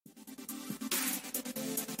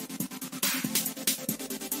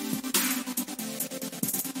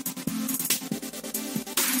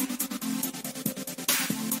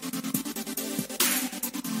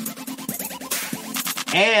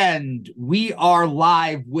And we are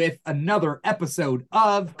live with another episode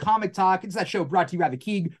of Comic Talk. It's that show brought to you by The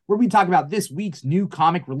Keeg, where we talk about this week's new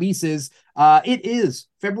comic releases. It is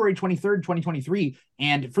February 23rd, 2023.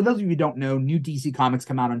 And for those of you who don't know, new DC comics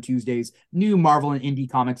come out on Tuesdays. New Marvel and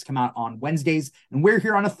indie comics come out on Wednesdays. And we're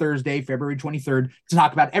here on a Thursday, February 23rd, to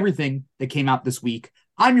talk about everything that came out this week.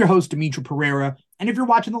 I'm your host, Dimithri Perera. And if you're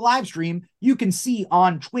watching the live stream, you can see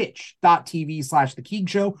on twitch.tv/The Keeg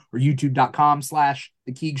Show or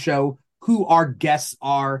youtube.com/The Keeg Show who our guests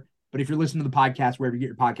are. But if you're listening to the podcast, wherever you get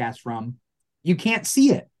your podcast from, you can't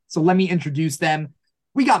see it. So let me introduce them.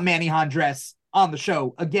 We got Manny Jandres on the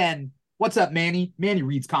show again. What's up, Manny? Manny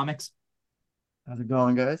reads comics. How's it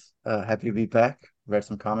going, guys? Happy to be back. Read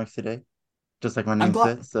some comics today, just like my name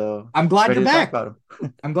said. So I'm glad ready you're to talk back. about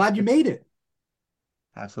them. I'm glad you made it.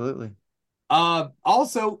 Absolutely.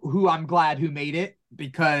 Also, who I'm glad who made it,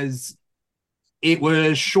 because it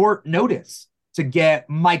was short notice to get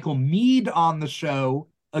Michael Meade on the show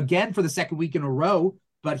again for the second week in a row,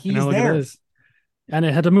 but he's there. And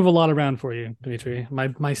it had to move a lot around for you, Dimitri.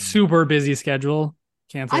 My super busy schedule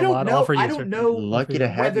canceled a lot. All for you, I don't know. Lucky to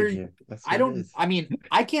have you here. I mean,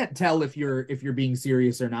 I can't tell if you're being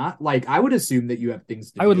serious or not. Like, I would assume that you have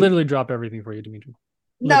things to do. I would literally drop everything for you, Dimitri.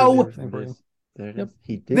 No. There it is. Yep.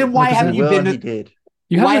 He did. Then why haven't you been? He did.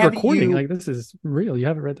 You have it recording. Like, this is real. You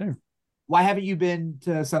have it right there. Why haven't you been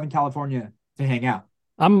to Southern California to hang out?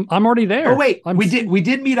 I'm already there. Oh wait, we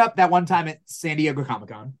did meet up that one time at San Diego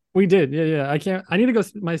Comic-Con. We did. Yeah. I need to go.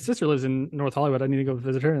 My sister lives in North Hollywood. I need to go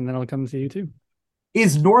visit her, and then I'll come see you too.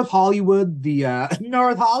 Is North Hollywood the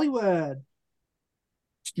North Hollywood?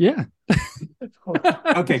 Yeah.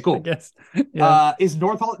 Okay, cool. I guess. Yeah. Is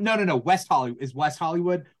North Hollywood? No. West Hollywood is West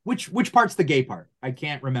Hollywood. Which part's the gay part? I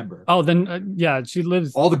can't remember. Oh, then yeah, she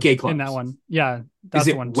lives all the gay clubs in that one. Yeah, that's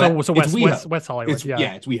the one. So West Hollywood. It's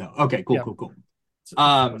WeHo. Okay, cool, yeah. cool.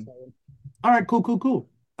 All right, cool.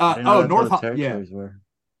 North Hollywood. Yeah.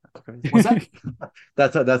 What's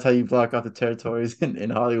that? that's how you block off the territories in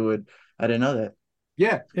Hollywood. I didn't know that.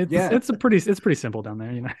 Yeah, it's pretty simple down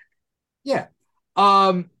there, you know. Yeah.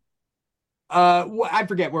 I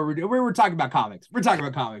forget where we're talking about comics. We're talking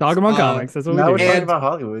about comics. Comics. That's what we're talking about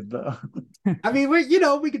Hollywood, though. I mean,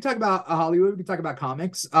 we could talk about Hollywood. We could talk about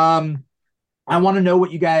comics. I want to know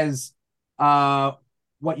what you guys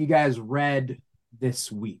read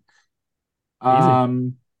this week.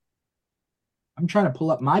 I'm trying to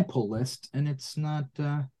pull up my pull list, and it's not.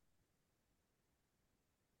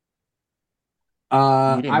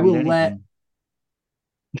 I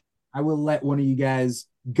will let one of you guys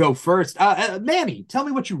go first. Manny, tell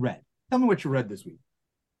me what you read. Tell me what you read this week.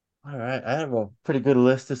 All right. I have a pretty good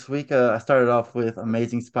list this week. I started off with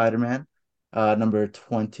Amazing Spider-Man, number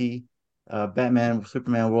 20, Batman,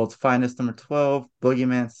 Superman, World's Finest, number 12,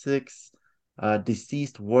 Boogeyman, 6,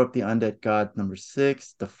 Deceased, War of the Undead God, number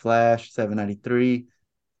 6, The Flash, 793,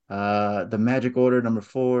 The Magic Order, number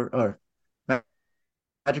 4, or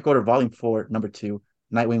Magic Order, Volume 4, number 2,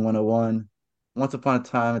 Nightwing 101, Once Upon a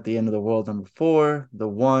Time at the End of the World, number 4, The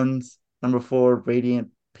Ones, number 4, Radiant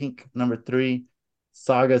Pink, number 3,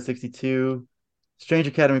 Saga 62, Strange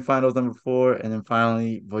Academy Finals, number 4, and then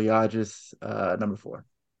finally Voyages, number 4.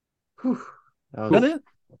 Whew. That it?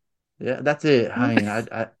 Yeah, that's it. I mean,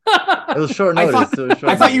 it was short notice.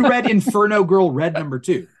 I thought you read Inferno Girl Red number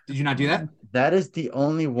 2. Did you not do that? That is the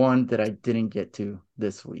only one that I didn't get to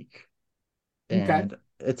this week. And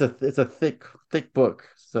it's a thick book.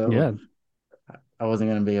 So yeah. I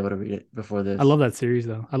wasn't going to be able to read it before this. I love that series,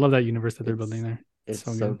 though. I love that universe that they're building there. It's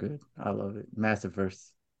so good. I love it. Massive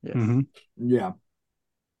verse. Yes. Mm-hmm. Yeah.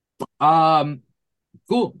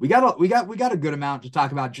 Cool. We got a good amount to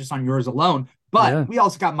talk about just on yours alone, but we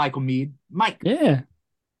also got Michael Meade. Mike. Yeah.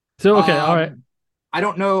 So okay, all right. I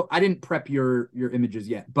don't know. I didn't prep your images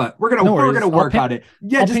yet, but we're gonna work on it.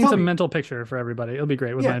 Yeah, I'll paint a mental picture for everybody. It'll be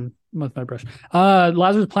great with my brush.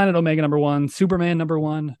 Lazarus Planet Omega number 1, Superman number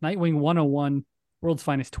 1, Nightwing 101, World's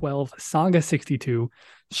Finest 12, Saga 62,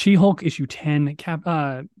 She-Hulk issue 10,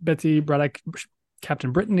 Betsy Braddock,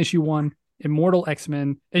 Captain Britain issue 1, Immoral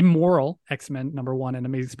X-Men number 1, and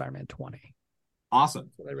Amazing Spider-Man 20.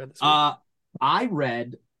 Awesome. That's what I read this week. I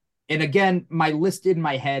read, and again, my list in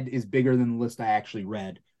my head is bigger than the list I actually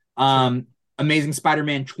read. Amazing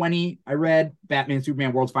Spider-Man 20, I read. Batman,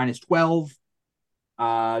 Superman, World's Finest 12.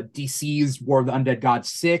 DC's War of the Undead God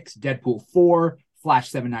 6. Deadpool 4. Flash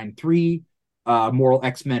 793. Moral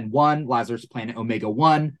X-Men 1. Lazarus Planet Omega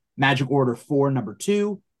 1. Magic Order 4, number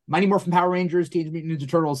 2. Mighty Morphin Power Rangers, Teenage Mutant Ninja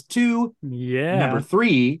Turtles 2. Yeah. Number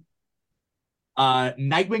 3.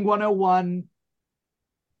 Nightwing 101.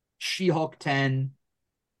 She-Hulk 10.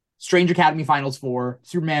 Strange Academy Finals 4.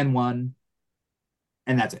 Superman 1.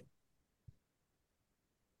 And that's it.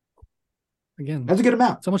 Again, that's a good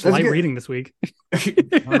amount. So much that's light reading this week. I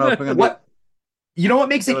don't know if we're gonna what you know what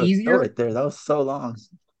makes it easier right there. That was so long.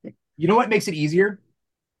 You know what makes it easier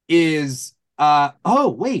is oh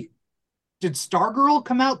wait, did Stargirl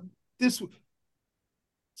come out this week?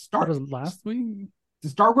 That was last week.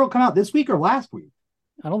 Did Stargirl come out this week or last week?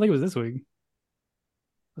 I don't think it was this week.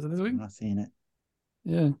 Was it this week? I'm not seeing it.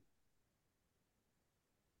 Yeah.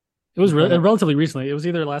 It was relatively recently. It was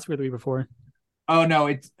either last week or the week before. Oh no,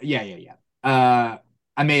 it's yeah.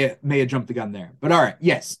 I may have jumped the gun there, but all right.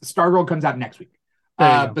 Yes, Stargirl comes out next week.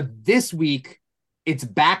 But this week it's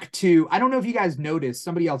back to. I don't know if you guys noticed.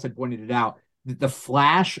 Somebody else had pointed it out that the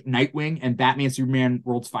Flash, Nightwing, and Batman Superman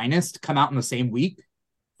World's Finest come out in the same week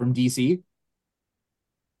from DC.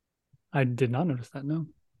 I did not notice that. No,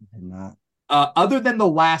 I did not. Other than the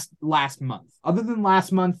last month. Other than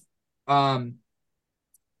last month, it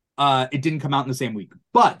didn't come out in the same week,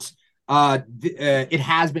 but it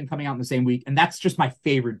has been coming out in the same week, and that's just my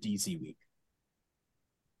favorite DC week.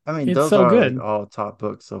 I mean, those are good. Like all top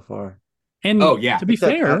books so far. And to be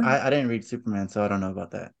fair, I didn't read Superman, so I don't know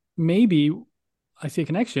about that. Maybe I see a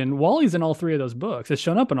connection. Wally's in all three of those books. It's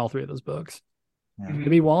shown up in all three of those books. Yeah.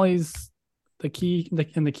 Maybe Wally's the key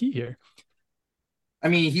the key here. I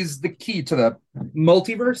mean, he's the key to the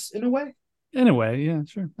multiverse in a way. In a way, yeah,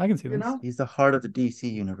 sure. I can see that. He's the heart of the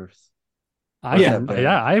DC universe.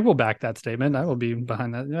 I will back that statement. I will be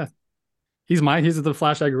behind that. Yeah. He's the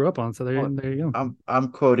Flash I grew up on. So there you go.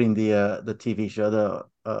 I'm quoting the TV show,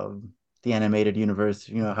 the animated universe.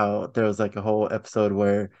 You know how there was like a whole episode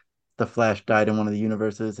where the Flash died in one of the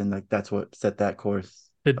universes, and like that's what set that course.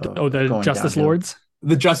 The Justice downhill. Lords.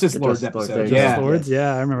 The Justice Lords episode. Justice Lords.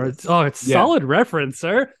 Yeah, I remember. It's solid reference,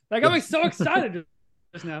 sir. That got me so excited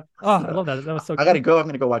just now. Oh, I love that. That was so cool. I gotta go. I'm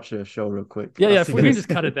gonna go watch the show real quick. Yeah. We can just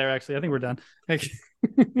cut it there. Actually, I think we're done.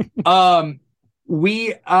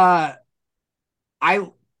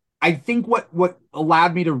 I think what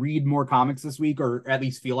allowed me to read more comics this week, or at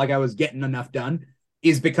least feel like I was getting enough done,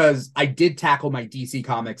 is because I did tackle my DC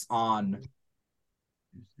comics on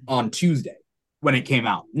Tuesday when it came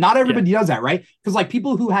out. Not everybody does that, right? Because like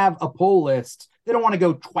people who have a pull list, they don't want to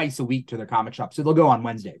go twice a week to their comic shop, so they'll go on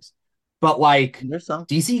Wednesdays. But like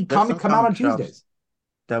DC comic come out on Tuesdays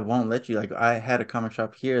that won't let you. Like I had a comic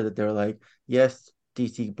shop here that they're like, yes,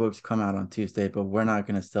 DC books come out on Tuesday, but we're not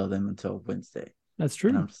going to sell them until Wednesday. That's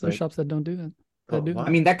true. There's like, shops that don't do that. I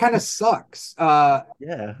mean, that kind of sucks. Yeah.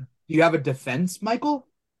 Do you have a defense, Michael?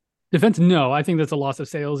 Defense? No, I think that's a loss of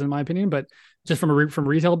sales in my opinion. But just from a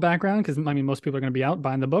retail background, because I mean, most people are going to be out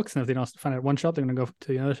buying the books, and if they don't find it at one shop, they're going to go to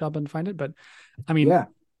the other shop and find it. But I mean,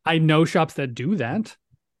 I know shops that do that.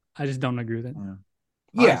 I just don't agree with it.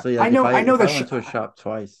 Honestly, like, I know that I went to a shop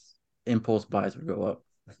twice, impulse buys would go up.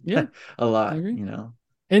 Yeah, a lot. You know.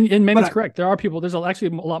 And Manny's correct. There are people. There's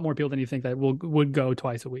actually a lot more people than you think that would go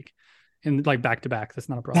twice a week, and like back to back. That's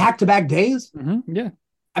not a problem. Back to back days. Mm-hmm. Yeah.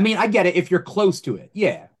 I mean, I get it if you're close to it.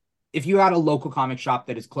 Yeah. If you had a local comic shop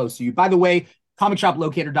that is close to you. By the way,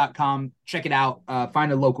 comicshoplocator.com. Check it out.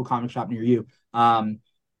 Find a local comic shop near you.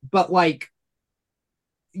 But like,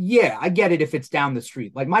 yeah, I get it if it's down the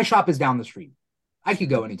street. Like my shop is down the street. I could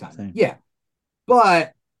go anytime. Same. Yeah.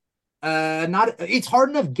 But it's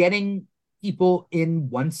hard enough getting people in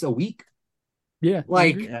once a week. Yeah.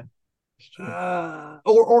 Like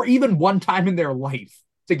or even one time in their life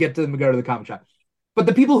to get them to go to the comic shop. But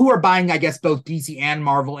the people who are buying, I guess, both DC and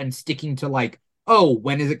Marvel and sticking to like, oh,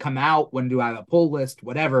 when does it come out? When do I have a pull list?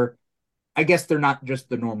 Whatever. I guess they're not just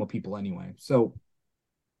the normal people anyway. So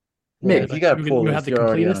maybe if you got a pull list, you're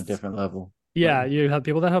already on a different level. Yeah, you have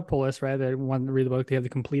people that have pull lists, right? They want to read the book. They have the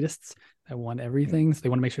completists that want everything. So they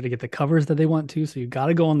want to make sure to get the covers that they want to. So you got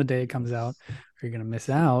to go on the day it comes out or you're going to miss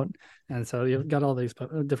out. And so you've got all these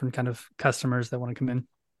different kind of customers that want to come in.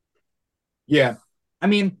 Yeah. I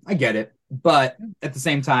mean, I get it. But at the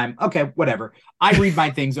same time, okay, whatever. I read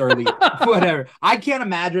my things early. Whatever. I can't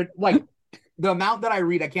imagine, like, the amount that I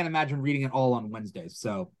read, I can't imagine reading it all on Wednesdays.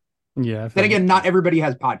 So, yeah. Then again, not everybody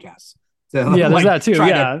has podcasts. So, yeah, there's that too.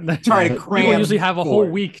 Try to cram. People usually have a whole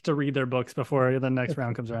week to read their books before the next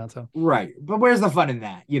round comes around. So right, but where's the fun in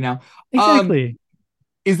that? You know, exactly.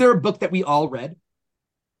 Is there a book that we all read?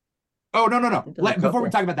 Oh no. Before we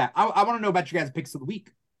talk about that, I want to know about you guys' picks of the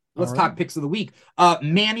week. Let's talk picks of the week.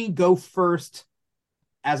 Manny, go first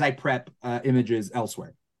as I prep images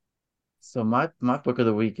elsewhere. So my book of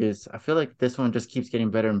the week is, I feel like this one just keeps getting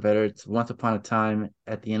better and better. It's Once Upon a Time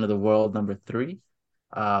at the End of the World, number 3.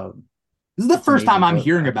 This is the first time I'm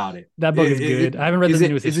hearing about it. That book is good. I haven't read the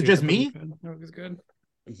newest issue. Is it just me? That book is good.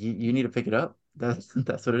 You need to pick it up. That's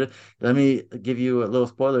what it is. Let me give you a little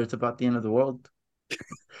spoiler. It's about the end of the world.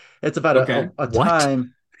 It's about Okay. a What?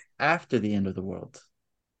 time after the end of the world.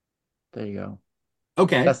 There you go.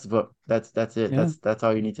 Okay. That's the book. That's it. Yeah. That's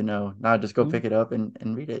all you need to know. Now just go Yeah. pick it up and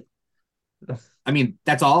read it. I mean,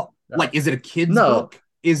 that's all. Like, is it a kid's No, book?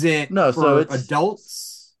 Is it no. So for it's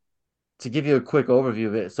adults? to give you a quick overview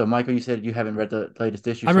of it. So Michael, you said you haven't read the latest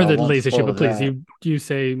issue, I so I remember the won't latest issue, spoil but please, that. you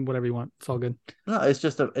say whatever you want. It's all good. No, it's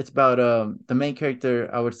about the main character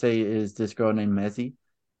I would say is this girl named Mezzy,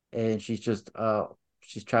 and she's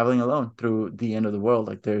traveling alone through the end of the world.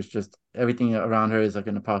 Like there's just everything around her is like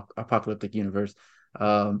an apocalyptic universe.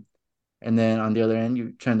 Um, and then on the other end,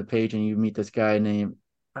 you turn the page and you meet this guy named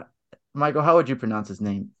uh, Michael. How would you pronounce his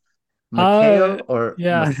name? Uh, Mateo or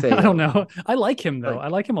yeah, I don't Maceo? know. I like him though. Like I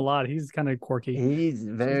like him a lot. He's kind of quirky. he's Just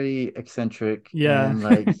very eccentric yeah. and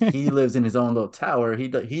like he lives in his own little tower. He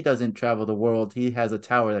doesn't travel the world. He has a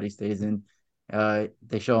tower that he stays in.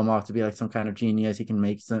 They show him off to be like some kind of genius. He can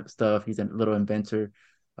make some stuff. He's a little inventor.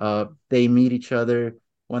 They meet each other.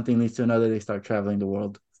 One thing leads to another. They start traveling the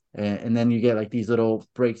world, and then you get like these little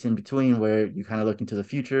breaks in between where you kind of look into the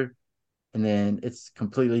future, and then it's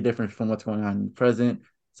completely different from what's going on in the present.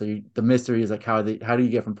 So the mystery is like how do you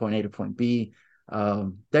get from point A to point B?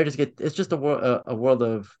 They just get it's just a world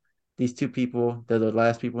of these two people. They're the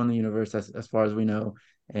last people in the universe as far as we know,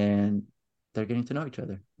 and they're getting to know each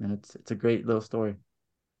other, and it's a great little story.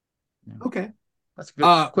 Yeah. Okay. That's a good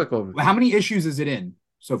Uh, quick how overview. many issues is it in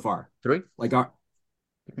so far? Three, Like,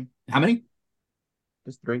 three, how many?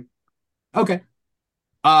 just three. Okay.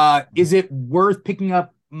 Is it worth picking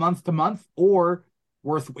up month to month or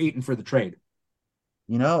worth waiting for the trade?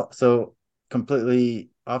 So completely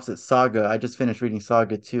opposite Saga. I just finished reading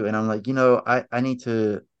Saga 2, and I'm like, I need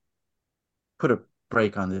to put a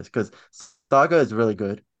break on this because Saga is really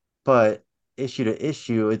good, but issue to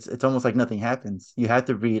issue, it's almost like nothing happens. You have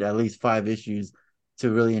to read at least 5 issues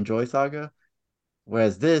to really enjoy Saga.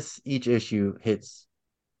 Whereas this, each issue hits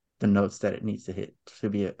the notes that it needs to hit to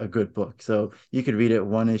be a good book. So you could read it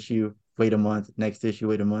one issue, wait a month, next issue,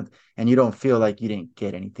 wait a month, and you don't feel like you didn't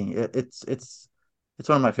get anything. It's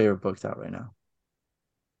one of my favorite books out right now.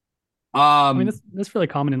 I mean, Um, that's really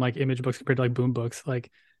common in like image books compared to like boom books.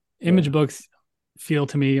 Like image Yeah. books feel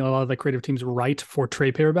to me a lot of the creative teams write for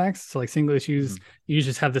trade paperbacks. So like single issues, Mhm. you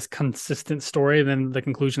just have this consistent story, and then the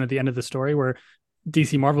conclusion at the end of the story. Where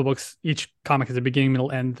DC Marvel books, each comic has a beginning,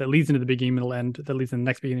 middle, end that leads into the beginning, middle, end that leads into the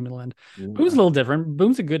next beginning, middle, end. Boom's a Yeah. little different.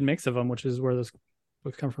 Boom's a good mix of them, which is where those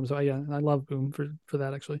books come from. So yeah, I love Boom for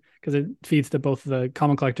that actually because it feeds to both the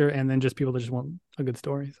comic collector and then just people that just want a good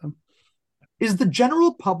story. So is the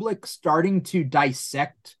general public starting to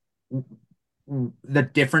dissect the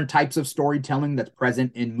different types of storytelling that's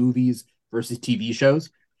present in movies versus TV shows?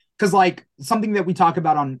 Because like something that we talk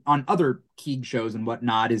about on other Keeg shows and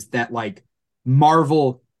whatnot is that like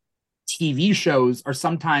Marvel TV shows are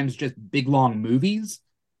sometimes just big long movies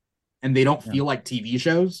and they don't Yeah. feel like TV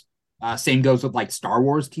shows. Same goes with like Star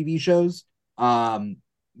Wars TV shows. Um,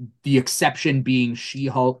 the exception being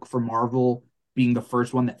She-Hulk for Marvel being the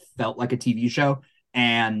first one that felt like a TV show,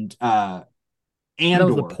 and that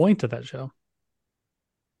was the Andor, point of that show.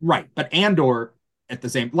 right? But Andor at the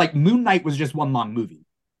same like Moon Knight was just one long movie,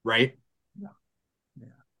 right? Yeah. Yeah.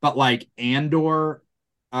 But like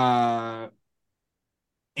uh,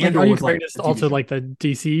 Like, are Andor you was comparing like this a TV also show. like the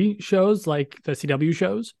DC shows, like the CW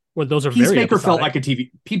shows, where those are very Peacemaker felt episodic? like a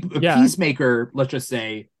TV. Yeah, Peacemaker, let's just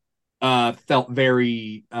say, felt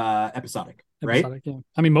very episodic, right? episodic. Yeah,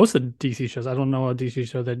 I mean most of the DC shows. I don't know a DC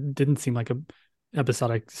show that didn't seem like a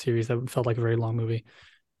episodic series that felt like a very long movie,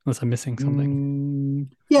 unless I'm missing something.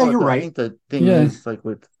 Yeah, Well, you're I right. think the thing Yeah, is, like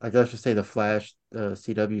with, like let's just say the Flash, the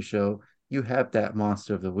CW show, you have that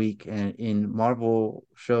monster of the week, and in Marvel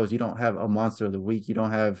shows, you don't have a monster of the week. You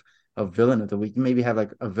don't have a villain of the week. You maybe have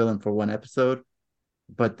like a villain for one episode,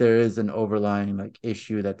 but there is an overlying like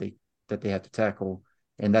issue that they have to tackle,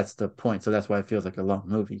 and that's the point. So that's why it feels like a long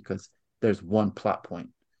movie because there's one plot point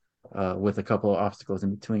with a couple of obstacles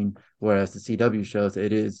in between. Whereas the CW shows,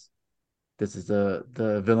 this is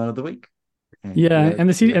the villain of the week, and yeah, and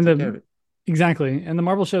the you C got and to take care of the it. exactly, and the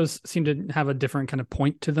Marvel shows seem to have a different kind of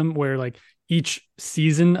point to them, where like each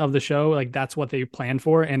season of the show, like that's what they plan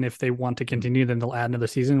for, and if they want to Mhm. continue, then they'll add another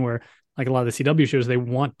season. Where like a lot of the CW shows, they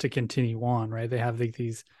want to continue on, right? They have like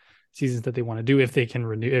these seasons that they want to do. If they can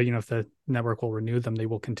renew, if the network will renew them, they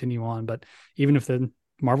will continue on. But even if the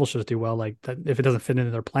Marvel shows do well, like that, if it doesn't fit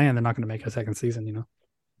into their plan, they're not going to make a second season.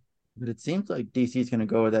 But it seems like DC is going to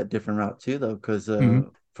go with that different route too, though, because Mm-hmm.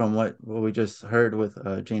 from what we just heard with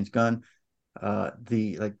James Gunn,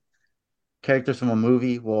 the like characters from a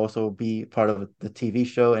movie will also be part of the TV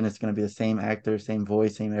show, and it's going to be the same actor, same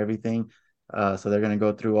voice, same everything. So they're going to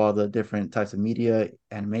go through all the different types of media,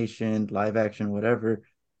 animation, live action, whatever.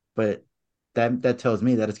 But that tells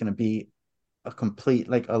me that it's going to be a complete,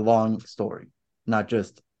 like a long story, not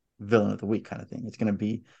just villain of the week kind of thing. It's going to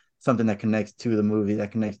be something that connects to the movie,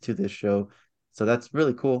 that connects to this show. So that's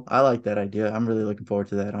really cool. I like that idea. I'm really looking forward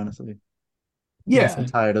to that, honestly. Yeah. I'm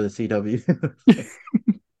tired of the CW.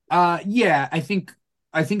 Yeah, I think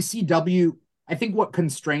CW, I think what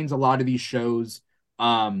constrains a lot of these shows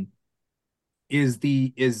is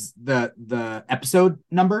the episode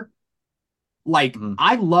number. Like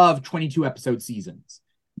I love 22 episode seasons.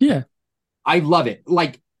 Yeah. I love it.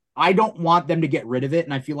 Like I don't want them to get rid of it,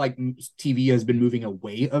 and I feel like TV has been moving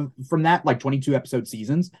away from that, like 22 episode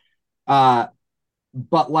seasons. But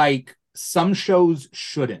like some shows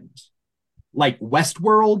shouldn't. Like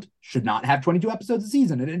Westworld should not have 22 episodes a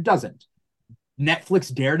season, and it doesn't.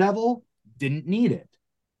 Netflix Daredevil didn't need it.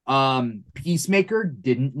 Peacemaker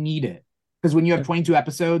didn't need it. Because when you have 22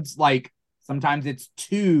 episodes, like sometimes it's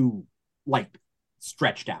too like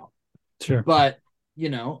stretched out. Sure. But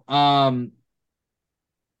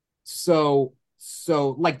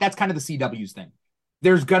so like that's kind of the CW's thing.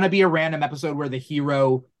 There's gonna be a random episode where the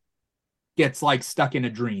hero gets like stuck in a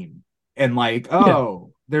dream and like,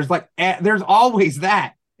 there's always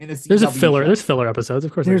that in a CW There's a filler. show. There's filler episodes,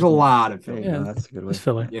 of course. There's a lot of filler. Yeah, that's a good way. There's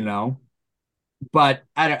filler. But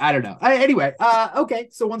I don't know. Anyway, okay.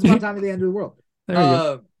 So Once Upon a Time at the End of the World. There you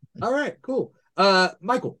go. All right, cool.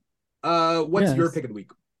 Michael, what's your pick of the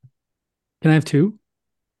week? Can I have two?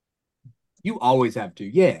 You always have to.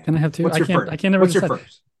 Yeah. Can I have two? What's your first? I can't never What's decide. your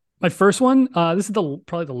first? My first one, this is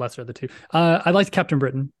probably the lesser of the two. I liked Captain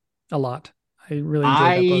Britain a lot. I really enjoyed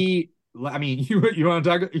that book. I mean, you want to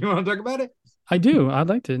talk about it? I do. I'd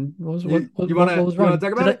like to. What was wrong?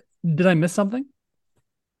 Talk about it? Did I miss something?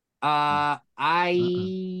 I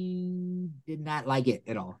did not like it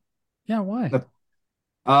at all. Yeah, why?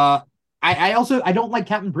 I don't like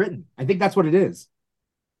Captain Britain. I think that's what it is.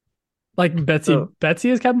 Like Betsy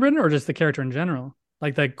is Captain Britain, or just the character in general?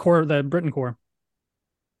 Like the Britain core.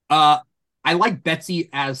 I like Betsy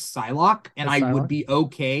as Psylocke, and I would be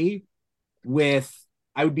okay with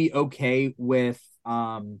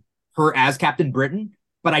her as Captain Britain,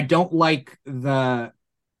 but I don't like I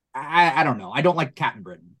don't know. I don't like Captain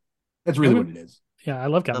Britain. That's really what it is. Yeah, I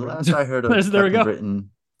love Captain Britain. The last I heard of Captain Britain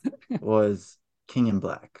was King in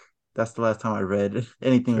Black. That's the last time I read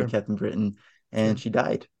anything with Captain Britain, and she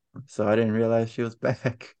died. So I didn't realize she was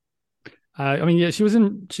back. I mean, yeah, she was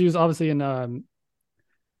obviously in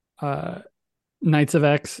Knights of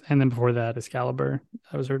X, and then before that, Excalibur.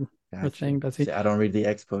 That was her thing, Betsy. See, I don't read the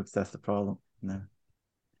X books. That's the problem. No.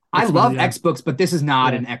 I love X books, but this is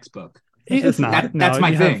not an X book. It's not. That's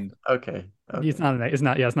my thing. Okay. It's not an X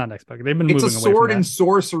book. They've been it's moving away from that. It's a sword and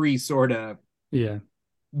sorcery sort of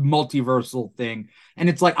multiversal thing. And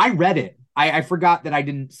it's like, I read it. I forgot that I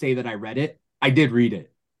didn't say that I read it. I did read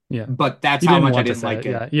it. Yeah. But that's how much I didn't like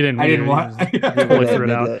it. Yeah, you didn't. I didn't want to it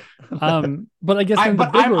out. But I guess I'm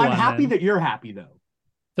happy that you're happy though.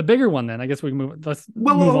 The bigger one, then I guess we can move. Let's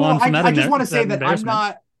move on from that. I just want to say that I'm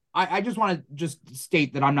not. I just want to just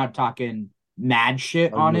state that I'm not talking mad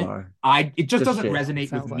shit on it. It just doesn't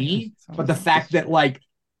resonate with me. But the fact that like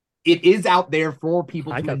it is out there for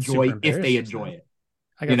people to enjoy if they enjoy it.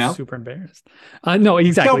 I got super embarrassed. No,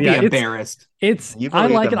 exactly. Don't be embarrassed. I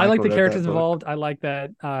like it. I like the characters involved. I like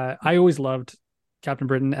that. I always loved Captain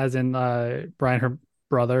Britain, as in Brian, her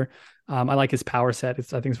brother. I like his power set. I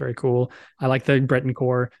think it's very cool. I like the Britain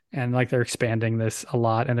core, and like they're expanding this a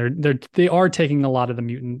lot, and they are taking a lot of the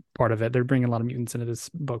mutant part of it. They're bringing a lot of mutants into this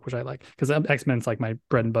book, which I like, because X-Men's like my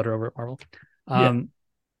bread and butter over at Marvel.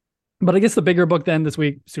 But I guess the bigger book then this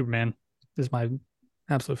week, Superman, is my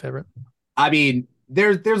absolute favorite. I mean,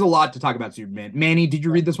 there's a lot to talk about Superman. Manny, did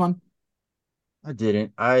you read this one? I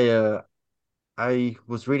didn't. I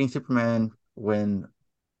was reading Superman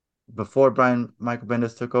before Michael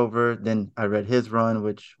Bendis took over. Then I read his run,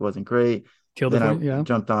 which wasn't great. Then I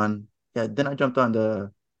jumped on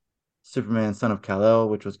the Superman Son of Kal-El,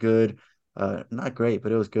 which was good. Not great,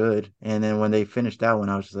 but it was good. And then when they finished that one,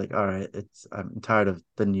 I was just like, all right, I'm tired of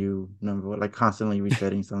the new number one, like constantly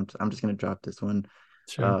resetting. So I'm just gonna drop this one.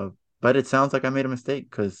 Sure. But it sounds like I made a mistake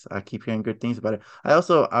because I keep hearing good things about it. I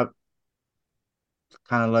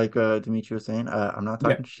kind of like Dimithri was saying, I'm not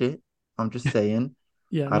talking shit. I'm just saying.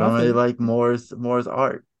 I don't really like Moore's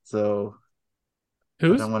art. So I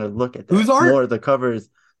don't want to look at that. Whose art? Moore, the covers.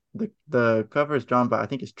 The cover is drawn by, I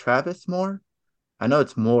think it's Travis Moore. I know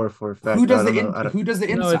it's Moore for a fact. Who does the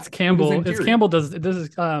inside? No, it's Campbell. It's Campbell this is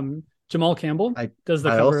Jamal Campbell does the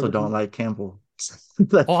cover. I also don't like Campbell.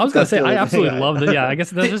 I was gonna say I absolutely love it. Yeah, I guess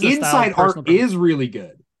that's the inside art is really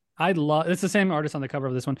good. I love it's the same artist on the cover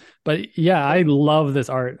of this one, but yeah, I love this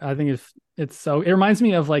art. I think it's so it reminds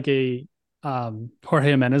me of like a Jorge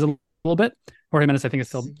Jimenez a little bit. Jorge Jimenez I think is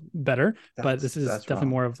still better, but this is definitely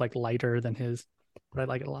more of like lighter than his. But I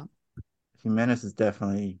like it a lot. Jimenez is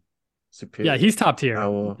definitely superior. Yeah, he's top tier.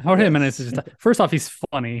 Jorge Jimenez is just first off, he's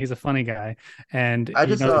funny. He's a funny guy, and I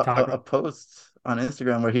just saw a post on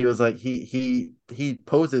Instagram where he was like he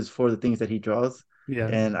poses for the things that he draws. Yeah,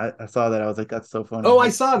 and I saw that. I was like, that's so funny. Oh, I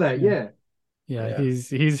saw that. Yeah. Yeah,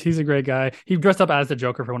 he's a great guy. He dressed up as the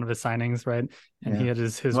Joker for one of his signings, right? And he had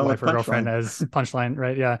his wife or girlfriend as Punchline,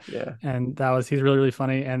 right? Yeah. And he's really, really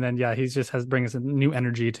funny. And then he just brings a new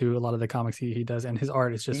energy to a lot of the comics he does, and his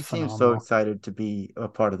art is just phenomenal. He seems so excited to be a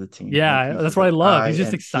part of the team. Yeah, that's what I love. He's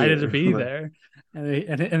just excited to be there.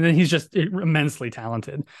 And then he's just immensely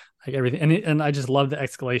talented, like everything. And I just love the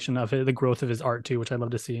escalation of it, the growth of his art too, which I love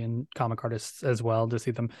to see in comic artists as well, to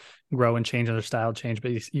see them grow and change, and their style change.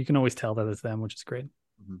 But you can always tell that it's them, which is great.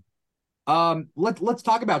 Let's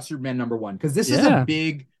talk about Superman #1, because this is a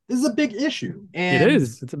big issue. And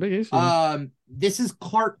it's a big issue. This is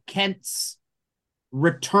Clark Kent's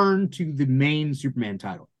return to the main Superman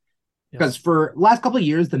title, because for last couple of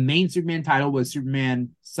years the main Superman title was Superman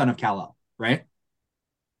Son of Kal-El, right?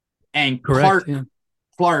 And Clark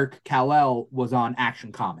Kal-El was on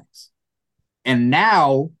Action Comics, and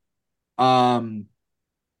now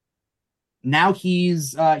he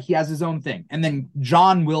has his own thing, and then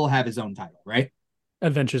John will have his own title, right?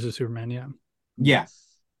 Adventures of Superman, yeah.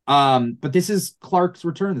 But this is Clark's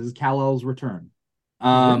return. This is Kal-El's return.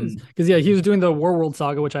 Because he was doing the Warworld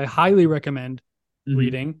saga, which I highly recommend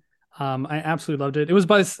reading. I absolutely loved it. It was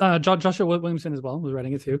by Joshua Williamson as well, was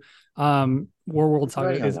writing it too. Warworld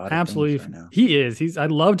Saga is absolutely I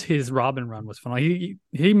loved his Robin run, was fun. He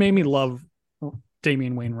made me love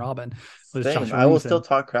Damian Wayne Robin. I will still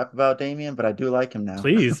talk crap about Damian, but I do like him now.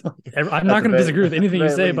 Please. I'm not going to disagree with anything you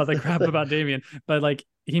say about the crap about Damian, but like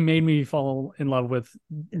he made me fall in love with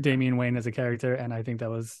Damian Wayne as a character, and I think that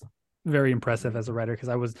was very impressive as a writer, because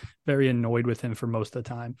I was very annoyed with him for most of the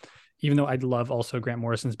time, even though I'd love also Grant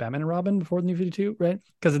Morrison's Batman and Robin before the New 52, right?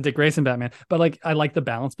 Because of Dick Grayson Batman. But like I like the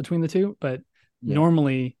balance between the two, but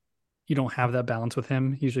normally you don't have that balance with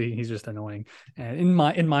him. Usually he's just annoying, and in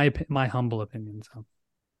my humble opinion. So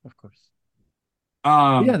of course.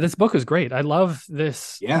 This book is great. I love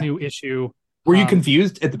this new issue. Were you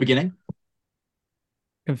confused at the beginning?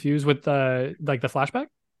 Confused with the flashback?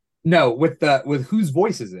 No, with whose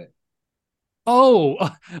voice is it? Oh,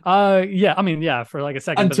 yeah. I mean, yeah, for like a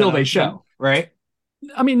second until they show, right?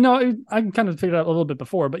 I mean, no, I kind of figured out a little bit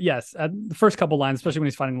before, but yes, at the first couple lines, especially when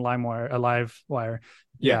he's fighting Live Wire.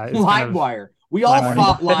 Yeah, LimeWire. We all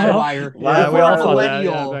fought LimeWire. We all fought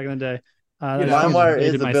that back in the day. LimeWire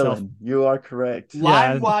is the villain. You are correct.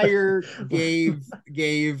 LimeWire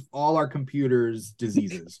gave all our computers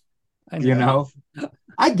diseases. I get it.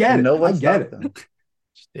 I get it.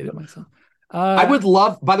 Just dated myself. I would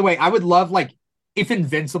love, by the way, like if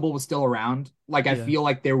Invincible was still around, like I feel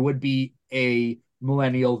like there would be a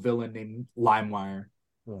millennial villain named LimeWire.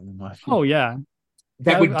 Oh yeah.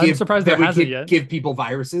 I'm surprised that would give people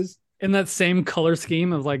viruses. In that same color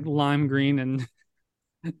scheme of like lime green and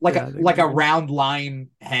like a round lime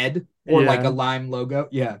head or like a lime logo.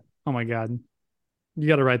 Yeah. Oh my God. You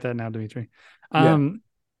got to write that now, Dimithri.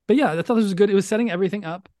 But yeah, I thought this was good. It was setting everything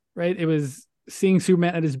up, right? It was seeing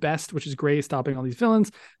Superman at his best, which is great, stopping all these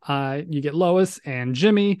villains. You get Lois and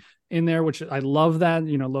Jimmy in there, which I love that,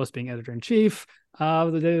 Lois being editor-in-chief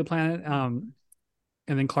of the Day of the Planet.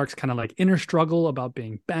 And then Clark's kind of like inner struggle about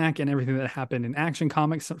being back and everything that happened in Action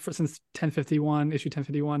Comics since issue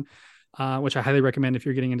 1051, which I highly recommend if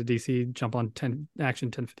you're getting into DC, jump on Action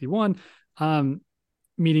 1051,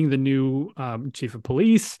 meeting the new chief of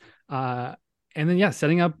police, and then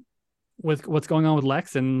setting up with what's going on with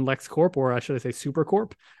Lex and Lex Corp, or should I say Super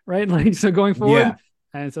Corp, right? Like, so going forward.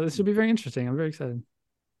 And so this should be very interesting. I'm very excited.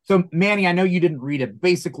 So Manny, I know you didn't read it.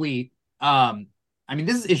 Basically, I mean,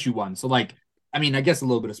 this is issue 1. So like, I mean, I guess a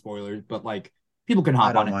little bit of spoilers, but like people can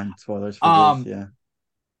hop on it. I don't mind spoilers for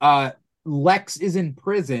this, Lex is in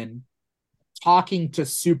prison talking to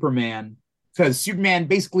Superman because Superman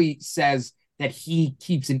basically says that he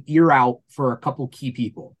keeps an ear out for a couple key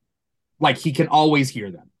people. Like he can always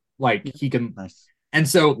hear them. Like he can. Nice. And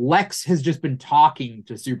so Lex has just been talking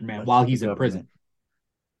to Superman while he's in prison.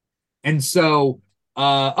 And so,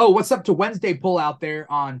 what's up to Wednesday Pull out there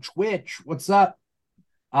on Twitch? What's up?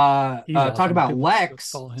 Talking about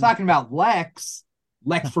Lex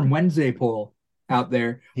from Wednesday Pull out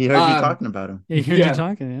there. He heard you talking about him. He heard you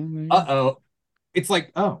talking. It's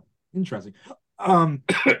like, oh, interesting.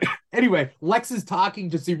 Anyway, Lex is talking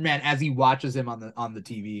to Superman as he watches him on the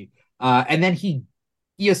TV. And then he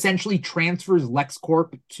essentially transfers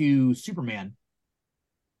LexCorp to Superman,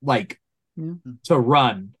 like to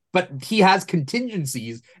run. But he has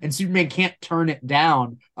contingencies, and Superman can't turn it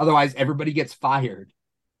down. Otherwise, everybody gets fired.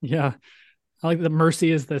 Yeah. I like that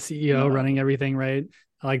Mercy is the CEO running everything, right?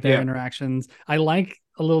 I like their interactions. I like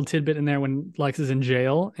a little tidbit in there when Lex is in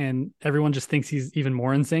jail and everyone just thinks he's even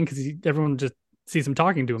more insane because everyone just sees him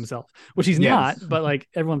talking to himself, which he's not, but like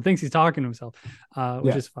everyone thinks he's talking to himself,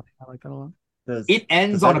 which is funny. I like that a lot. It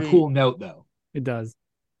ends on a cool note, though. It does.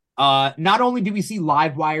 Not only do we see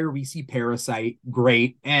Livewire, we see Parasite,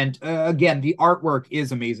 great, and again, the artwork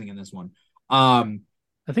is amazing in this one.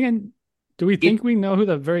 Do we think we know who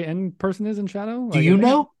the very end person is in Shadow? Do you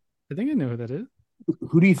know? I think I know who that is.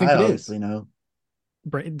 Who do you think it is? Know.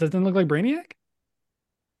 Doesn't it look like Brainiac?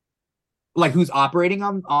 Like who's operating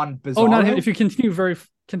on Bizarro? Oh, not him. If you continue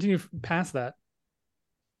past that.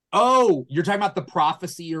 Oh, you're talking about the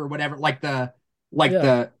prophecy or whatever, the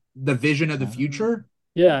vision of the future.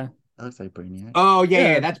 Yeah, that looks like Brainiac. Oh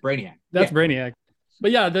yeah, that's Brainiac. That's Brainiac.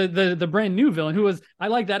 But yeah, the brand new villain who was, I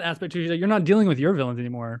like that aspect too. You're not dealing with your villains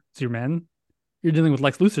anymore, Superman. You're dealing with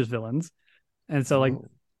Lex Luthor's villains, and so like,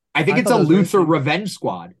 I think it's a Luthor Revenge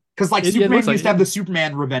Squad because Superman used to have the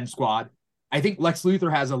Superman Revenge Squad. I think Lex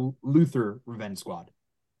Luthor has a Luthor Revenge Squad.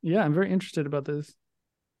 Yeah, I'm very interested about this.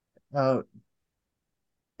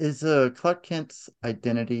 Is Clark Kent's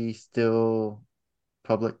identity still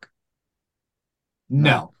public?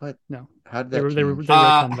 No. What? No. How did that change? They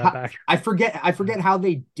retconned that back. I forget how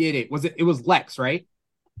they did it. It was Lex, right?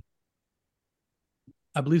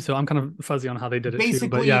 I believe so. I'm kind of fuzzy on how they did it too,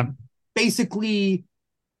 but yeah. Basically,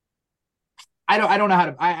 I don't know how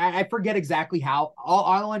to. I forget exactly how.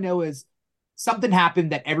 All I know is something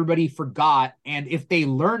happened that everybody forgot, and if they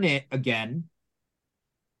learn it again,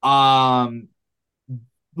 like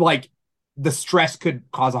the stress could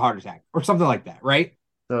cause a heart attack or something like that, right?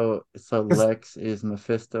 So Lex is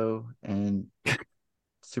Mephisto and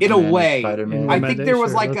Superman in a way, Spider-Man. I think there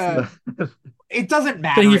was it doesn't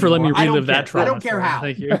matter. Thank you for letting me anymore. relive that trauma. I don't care how.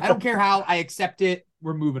 Thank you. I don't care how. I accept it.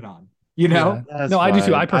 We're moving on. You know? Yeah, no, I do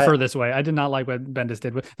too. I prefer this way. I did not like what Bendis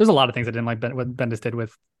did with. There's a lot of things I didn't like what Bendis did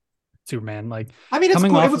with Superman. Like, I mean, it's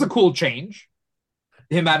cool. It was a cool change.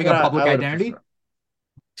 Him having a public identity.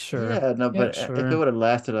 Sure. Yeah, no, but if it would have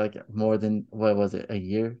lasted like more than what was it, a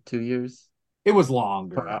year, 2 years? It was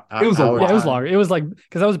longer. It was longer. It was like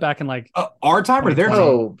because I was back in like our time or their time.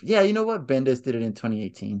 Oh, yeah. You know what? Bendis did it in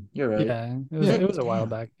 2018. You're right. Yeah, it was a while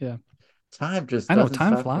back. Yeah. Time just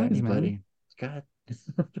time flies, man. God.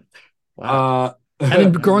 Wow. And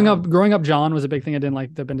then growing up, John was a big thing I didn't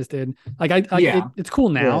like that Bendis did. Like it's cool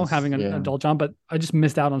now having an adult John, but I just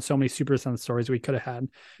missed out on so many Super Son stories we could have had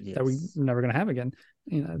that we're never gonna have again.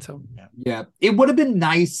 You know, so it would have been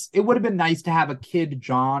nice. It would have been nice to have a kid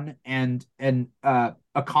John and a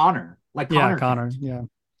Connor, Connor,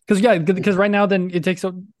 because right now then it takes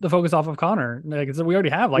the focus off of Connor. Like we already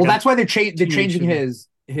have that's why they're changing his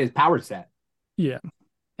power set. Yeah,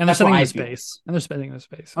 and they're setting him in space, and they're spending in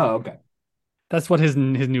space. Oh, okay. That's what his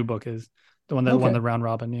new book is. The one that won the round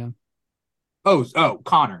robin. Yeah. Oh,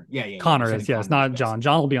 Connor. Yeah. Connor is it's not John.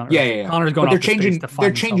 John will be on Earth. Yeah. Connor's going. But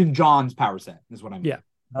they're changing John's power set. Is what I mean. Yeah.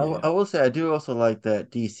 I will say I do also like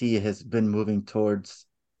that DC has been moving towards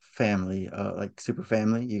family, like super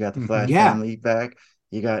family. You got the Flash family back.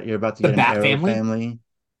 You're about to get the an Bat Arrow family.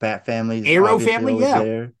 Bat family. Arrow family. Yeah.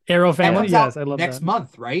 There. Arrow family. Yes, I love next that.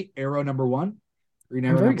 month, right? Arrow number 1. Green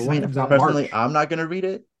Arrow number 1 comes out personally, March. I'm not gonna read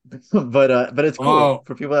it. but it's cool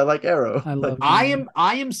for people that like Arrow. I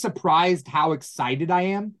am surprised how excited I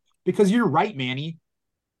am because you're right, Manny.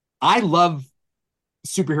 I love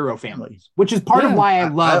superhero families, which is part of why I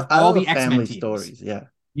love all the X-Men teams. Stories. Yeah,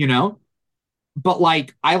 you know. But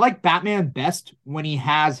like, I like Batman best when he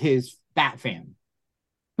has his Bat fam.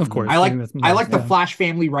 Of course, I like the Flash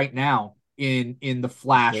family right now in the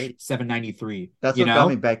Flash 793. That's what got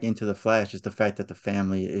me back into the Flash is the fact that the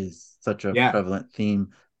family is such a prevalent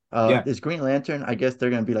theme. Is Green Lantern? I guess they're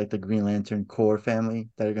going to be like the Green Lantern core family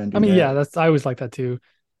that are going to do. I always like that too.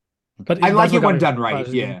 But I like it when done right.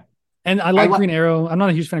 Yeah, and I like Green Arrow. I'm not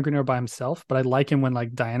a huge fan of Green Arrow by himself, but I like him when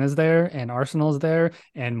like Diana's there and Arsenal's there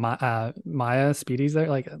and Maya Speedy's there.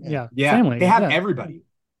 Like family. They have everybody.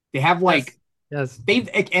 They have like yes. They've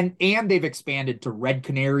expanded to Red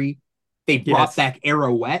Canary. They brought back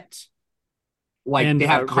Arrowette. Like and, they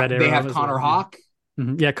have Connor Hawk.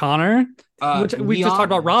 Mm-hmm. Yeah, Connor. Which we just talked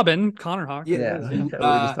about Robin, Connor Hawk.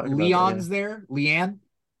 Leon's there. Leanne.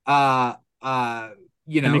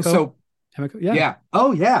 Himiko? So Himiko? Yeah.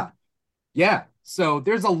 Oh yeah. So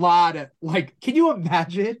there's a lot of like, can you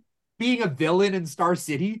imagine being a villain in Star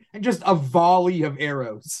City and just a volley of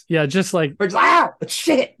arrows? Yeah, just like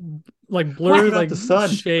shit, like blurs, Blocking out like the sun.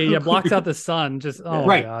 shade, yeah, blocks out the sun. Just oh my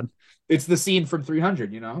Right. god. It's the scene from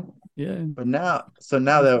 300, you know? Yeah. But now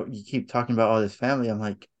that you keep talking about all this family, I'm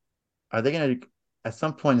like, are they gonna at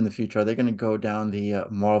some point in the future are they gonna go down the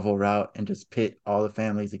Marvel route and just pit all the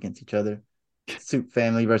families against each other? Soup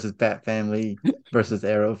family versus Bat family versus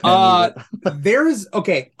Arrow family.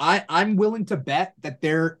 I'm willing to bet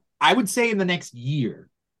that I would say in the next year,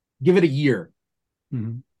 give it a year,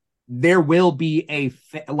 there will be a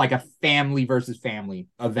family versus family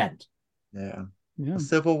event. Yeah. Yeah. A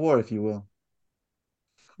civil war, if you will.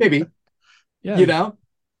 Maybe. Yeah. You know?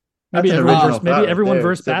 Maybe That's an everyone original versus maybe thought right everyone there,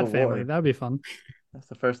 versus Bat Civil family. War. That'd be fun. That's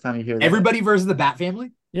the first time you hear that. Everybody versus the Bat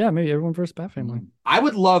family? Yeah, maybe everyone versus Bat family. I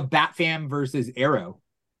would love Bat fam versus Arrow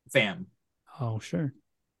fam. Oh, sure.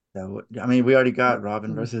 I mean, we already got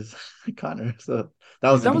Robin versus Connor, so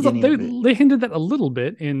that was the That was beginning of it. they hinted that a little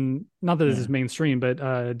bit in not that this is mainstream, but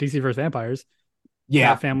DC versus Vampires.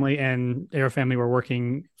 Yeah. Bat family and Arrow family were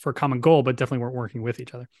working for a common goal, but definitely weren't working with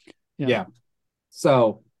each other. Yeah.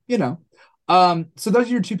 So, you know. So those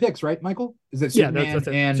are your two picks, right, Michael? Is it Superman, that's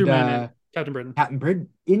it. And Superman and Captain Britain? Captain Britain.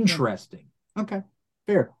 Interesting. Yeah. Okay.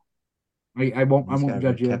 Fair. I won't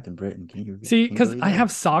judge you. Captain Britain. Can you see? Because I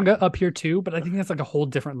have Saga up here too, but I think that's like a whole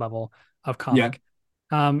different level of comic.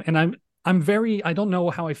 Yeah. And I don't know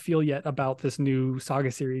how I feel yet about this new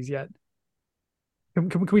Saga series yet. Can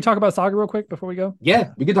we talk about Saga real quick before we go?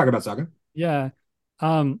 Yeah, we can talk about Saga. Yeah.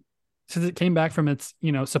 Since it came back from its,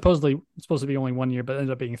 supposedly supposed to be only 1 year, but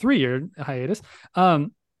ended up being 3-year hiatus.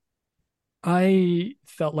 I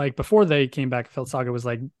felt like before they came back, I felt Saga was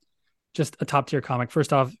like just a top tier comic.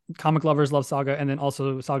 First off, comic lovers love Saga. And then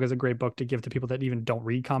also Saga is a great book to give to people that even don't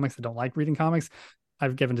read comics, that don't like reading comics.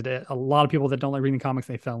 I've given to a lot of people that don't like reading comics.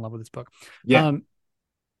 They fell in love with this book. Yeah.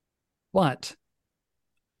 But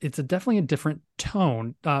it's definitely a different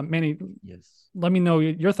tone. Manny, yes. Let me know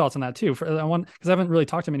your thoughts on that too. Because I haven't really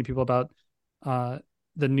talked to many people about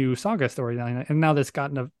the new Saga storyline, and now that's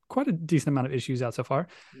gotten quite a decent amount of issues out so far.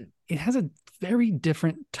 Yeah. It has a very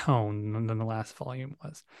different tone than the last volume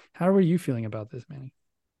was. How are you feeling about this, Manny?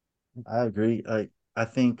 I agree. I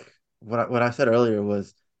think what I said earlier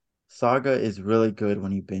was Saga is really good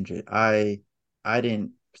when you binge it. I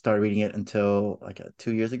didn't start reading it until like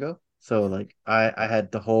 2 years ago. So like I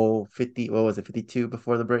had the whole 52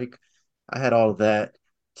 before the break. I had all of that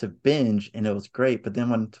to binge and it was great. But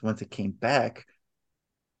then once it came back,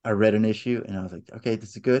 I read an issue and I was like, okay,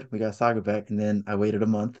 this is good. We got Saga back. And then I waited a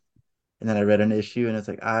month and then I read an issue and it's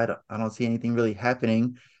like, I don't see anything really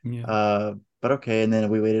happening. Yeah. But okay. And then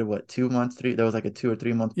we waited 2 months, there was like a 2 or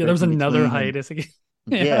 3 month. Yeah. There was another hiatus again.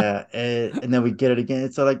 Yeah. And then we get it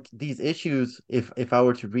again. So like these issues, if I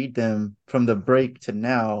were to read them from the break to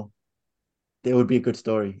now, it would be a good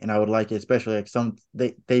story and I would like it, especially like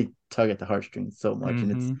they tug at the heartstrings so much.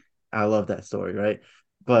 Mm-hmm. And I love that story, right?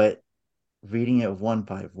 But reading it one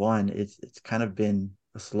by one, it's kind of been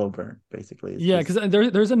a slow burn, basically. Because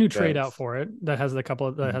there's a new trade out for it that has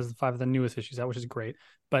has 5 of the newest issues out, which is great.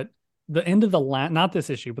 But the end of not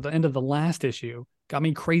this issue, but the end of the last issue got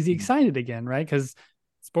me crazy excited again, right? Because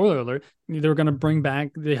spoiler alert, they were going to bring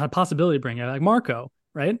back, they had possibility of bringing like Marco,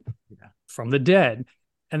 right? Yeah. From the dead.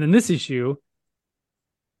 And then this issue,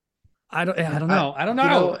 I don't know.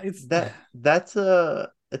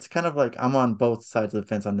 It's kind of like I'm on both sides of the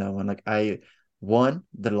fence on that one. Like the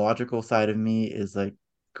logical side of me is like,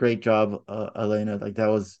 great job, Elena. Like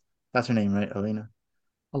that's her name, right? Alana.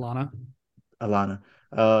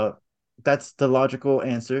 That's the logical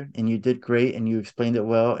answer, and you did great, and you explained it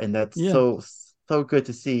well, and that's so good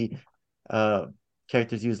to see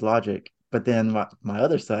characters use logic. But then my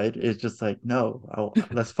other side is just like, no,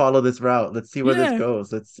 let's follow this route. Let's see where this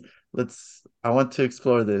goes. I want to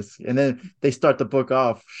explore this. And then they start the book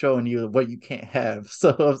off showing you what you can't have.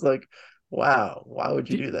 So I was like, wow, why would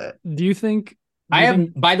you do that? Do you think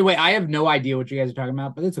by the way, I have no idea what you guys are talking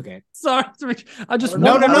about, but it's okay. Sorry. I just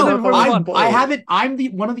no. I haven't. I'm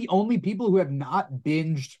one of the only people who have not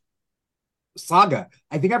binged Saga.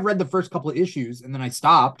 I think I've read the first couple of issues and then I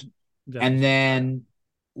stopped. Yeah. And then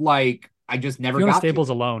like I just never Fiona got Staples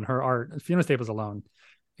to. alone. Her art, Fiona Staples alone.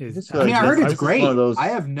 I heard it's great. I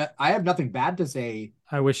have nothing bad to say.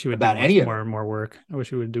 I wish you would about do more work. I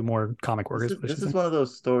wish you would do more comic work. This is one of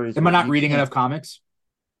those stories. Am I not reading enough comics?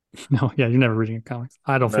 No, you're never reading comics.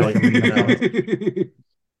 I don't feel like I'm reading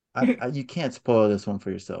comics. You can't spoil this one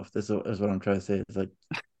for yourself. This is what I'm trying to say. It's like,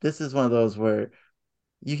 this is one of those where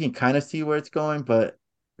you can kind of see where it's going, but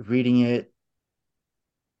reading it,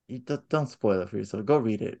 don't spoil it for yourself. Go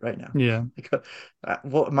read it right now. Yeah.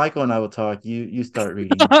 Well, Michael and I will talk. You start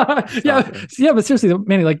reading. Yeah, but seriously,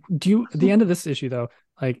 Manny, like, do you at the end of this issue though?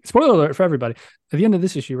 Like, spoiler alert for everybody. At the end of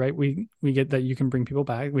this issue, right? We get that you can bring people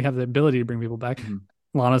back. We have the ability to bring people back. Mm-hmm.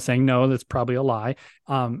 Lana's saying no, that's probably a lie.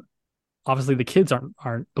 Obviously the kids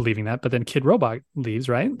aren't believing that, but then Kid Robot leaves,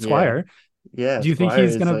 right? Squire. Yeah. Do you think Squire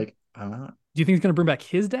he's is gonna? like, I'm not. Do you think he's gonna bring back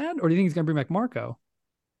his dad, or do you think he's gonna bring back Marco?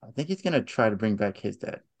 I think he's gonna try to bring back his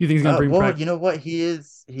dad. You think he's gonna bring Well, back? you know what? He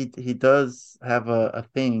does have a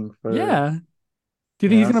thing for, Yeah. Do you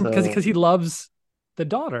think he's gonna because he loves the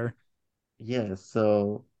daughter? Yeah,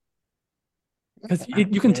 so Because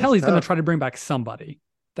you can tell it's he's gonna tough. try to bring back somebody.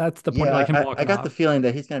 That's the point of Yeah, like him I walking got the off. feeling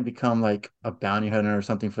that he's gonna become like a bounty hunter or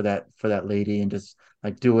something for that lady and just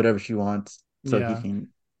like do whatever she wants so he Yeah. can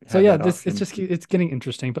So have yeah, that this it's option. just it's getting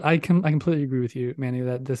interesting. But I completely agree with you, Manny,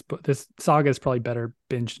 that this saga is probably better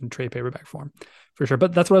binged in trade paperback form, for sure.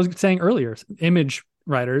 But that's what I was saying earlier. Image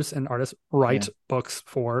writers and artists Yeah. write books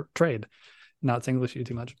for trade, not saying this to you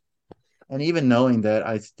too much. And even knowing that,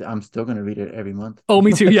 I'm still gonna read it every month. Oh,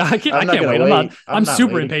 me too. Yeah, I I'm not can't gonna wait. wait. I'm I'm not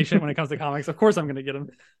super waiting. impatient when it comes to comics. Of course I'm gonna get them.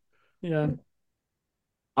 Yeah.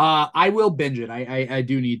 I will binge it. I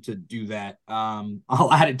do need to do that. I'll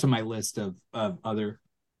add it to my list of other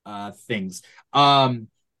things.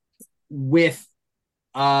 With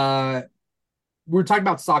we're talking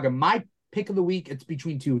about Saga. My pick of the week, it's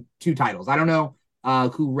between two titles. I don't know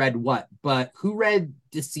who read what, but who read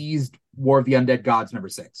Deceased War of the Undead Gods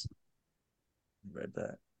 #6? Read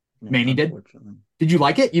that. Manny did. Unfortunately. Did you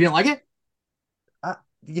like it? You didn't like it?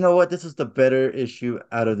 You know what? This is the better issue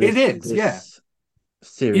out of It is, yeah.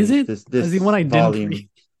 series. Is it? Is the one I didn't volume. read?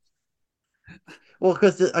 Well,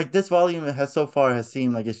 because this volume has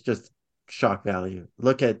seemed like it's just shock value.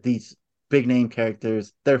 Look at these big name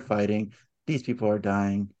characters; they're fighting. These people are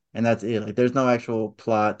dying, and that's it. Like, there's no actual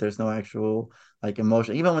plot. There's no actual like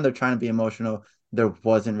emotion. Even when they're trying to be emotional, there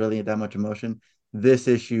wasn't really that much emotion. This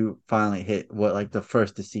issue finally hit what like the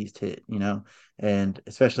first Deceased hit, and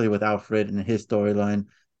especially with Alfred and his storyline,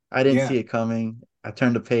 I didn't Yeah. see it coming. I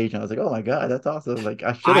turned the page and I was like, "Oh my God, that's awesome!" Like,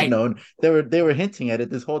 I should have I known. They were hinting at it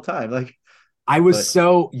this whole time. Like, I was but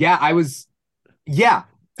so yeah, I was yeah,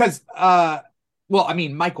 because well, I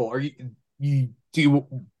mean, Michael, are you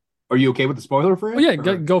okay with the spoiler for Oh it?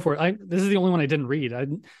 yeah, Or? go for it. This is the only one I didn't read. I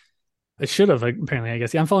should have apparently. I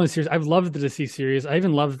guess I'm following the series. I've loved the Deceased series. I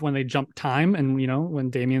even loved when they jump time and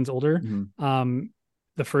when Damien's older. mhm.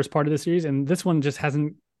 The first part of the series, and this one just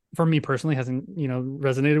hasn't, for me personally, hasn't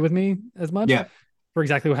resonated with me as much. Yeah. For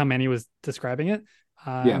exactly how Manny was describing it.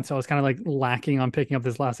 Yeah. And so I was kind of like lacking on picking up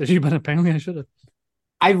this last issue, but apparently I should have.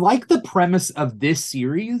 I like the premise of this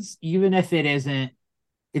series, even if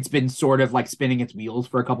it's been sort of like spinning its wheels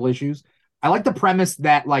for a couple issues. I like the premise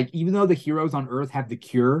that, like, even though the heroes on Earth have the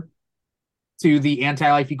cure to the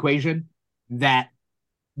anti-life equation, that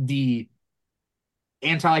the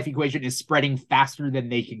anti-life equation is spreading faster than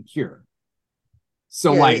they can cure.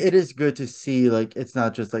 So, Yeah, like, it is good to see, like, it's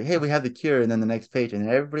not just like, hey, we have the cure, and then the next page, and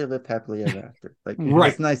everybody lived happily ever after. Like, right.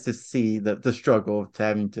 It's nice to see the struggle of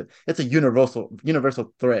having to. It's a universal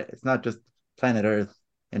threat. It's not just planet Earth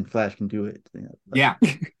and Flash can do it. Yeah.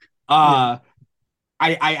 Yeah.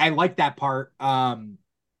 I like that part.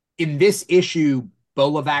 In this issue,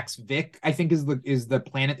 Bolavax Vic, I think is the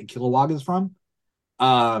planet that Kilowog is from.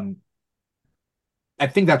 I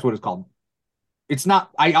think that's what it's called. It's not.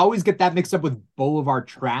 I always get that mixed up with Bolivar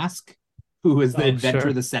Trask, who is the inventor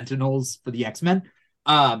of the Sentinels for the X-Men.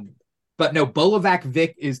 But no, Bolavac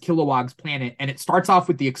Vic is Kilowog's planet, and it starts off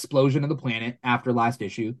with the explosion of the planet after last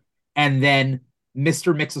issue, and then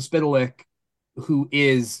Mr. Mixospitalik, who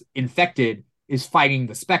is infected, is fighting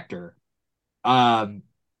the Spectre. And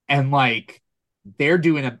like they're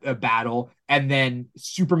doing a battle, and then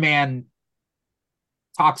Superman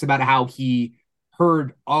talks about how he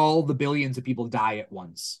heard all the billions of people die at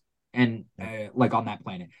once, and like on that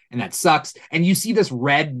planet, and that sucks. And you see this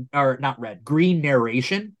green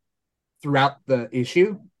narration throughout the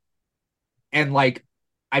issue, and like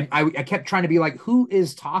I kept trying to be like, who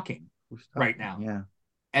is talking right now? Yeah.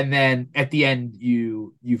 And then at the end,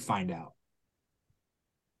 you find out.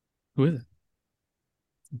 Who is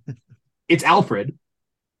it? It's Alfred.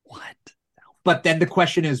 What? But then the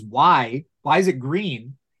question is, why? Why is it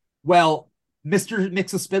green? Well, Mr.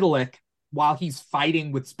 Mixospitalik, while he's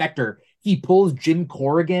fighting with Spectre, he pulls Jim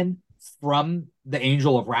Corrigan from the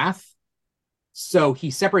Angel of Wrath. So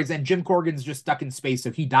he separates, and Jim Corrigan's just stuck in space,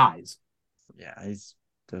 so he dies. Yeah,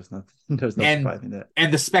 there's no surprising that.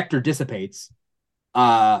 And the Spectre dissipates.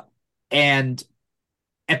 And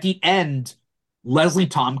at the end, Leslie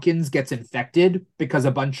Tompkins gets infected because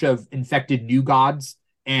a bunch of infected new gods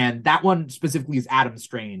and that one specifically is Adam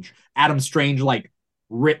Strange. Adam Strange like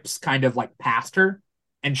rips kind of like past her,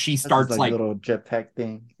 and she starts like little jetpack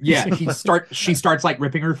thing. Yeah, she starts like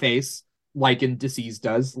ripping her face, like in Deceased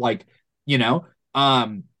does, like, you know.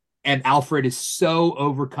 And Alfred is so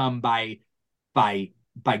overcome by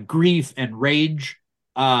grief and rage,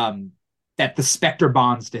 that the Spectre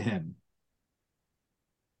bonds to him.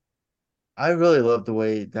 I really love the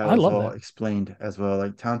way that I was love all that. explained as well.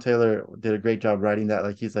 Like Tom Taylor did a great job writing that.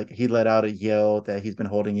 Like he let out a yell that he's been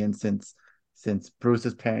holding in since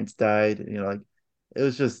Bruce's parents died. Like it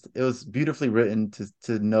was beautifully written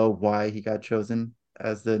to know why he got chosen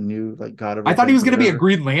as the new like God of I thought he was Revenge or going to be a whatever.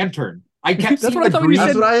 Green Lantern. I kept That's seeing what I the thought when you green.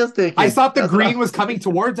 That's said. what I was thinking. I thought the That's what green was coming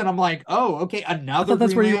towards, and I'm like, oh, okay, I another thought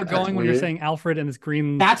that's Green where you were Lantern. going when you're weird. saying Alfred and his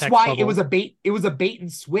green. That's text why bubble. it was a bait. It was a bait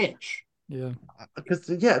and switch. Yeah.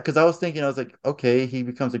 Because I was thinking, I was like, okay, he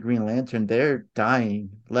becomes a Green Lantern. They're dying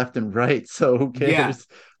left and right, so who Yeah. cares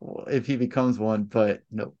if he becomes one? But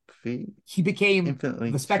nope, He became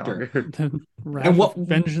infinitely the Spectre. stronger. And what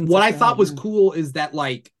vengeance what of I thought God, was yeah. cool is that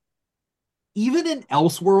like even in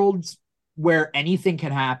Elseworlds where anything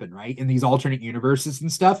can happen, right? In these alternate universes and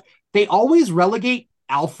stuff, they always relegate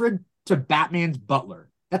Alfred to Batman's butler.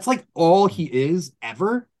 That's like all he is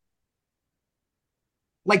ever.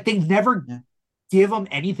 Like they never Yeah. give him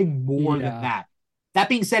anything more than Yeah. that. That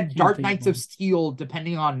being said, Can't Dark think of Knights of one. Steel,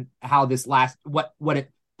 depending on how this last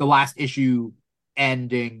the last issue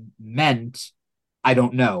ending meant, I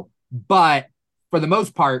don't know. But for the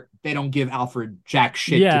most part, they don't give Alfred jack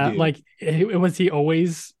shit to Yeah, do. like was he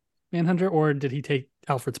always Manhunter, or did he take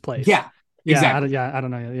Alfred's place? Yeah, exactly. I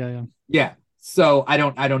don't know. Yeah. Yeah. So I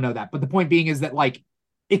don't know that. But the point being is that like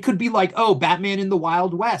it could be like, oh, Batman in the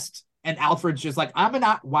Wild West, and Alfred's just like, I'm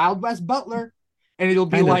a Wild West butler. And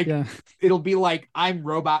Yeah. it'll be like, I'm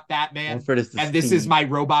robot Batman, Alfred is the and this is Steam. my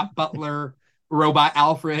robot butler, robot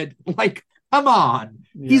Alfred. Like, come on.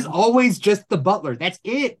 He's Yeah. always just the butler. That's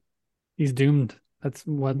it. He's doomed. That's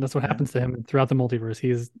what Yeah. happens to him throughout the multiverse.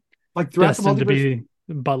 He's Like throughout the destined to multiverse.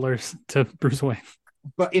 be butlers to Bruce Wayne.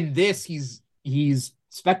 But in this, he's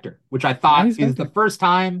Spectre, which I Yeah, thought he's is the Spectre. first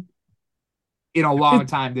time in a long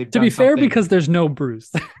time they've To done be fair, something. because there's no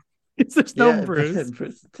Bruce. There's no Yeah, Bruce.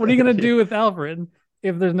 Bruce- What are you gonna do with Alfred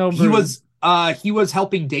if there's no Bruce? He was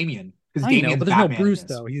helping Damien because I know, Damien's but there's no Batman in Bruce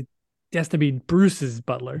this. though. He's destined to be Bruce's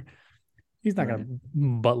butler. He's not Right. gonna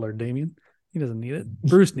butler Damien. He doesn't need it.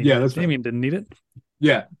 Bruce needed Yeah, it. that's right. Damien didn't need it.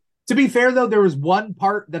 Yeah. To be fair, though, there was one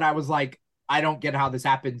part that I was like, I don't get how this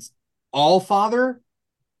happens. All Father,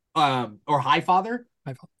 or High Father,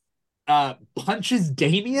 punches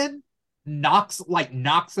Damien, knocks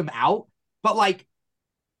him out, but like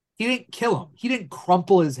he didn't kill him. He didn't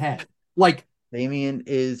crumple his head. Like Damien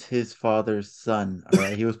is his father's son. All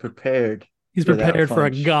right, he was prepared. He's for that prepared for a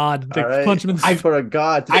punch. god to All right? punch him in the for a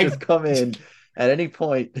god to just come in at any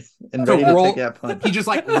point and to ready to roll. take that punch. He just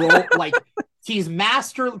like roll he's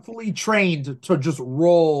masterfully trained to just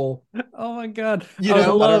roll. Oh my god! You I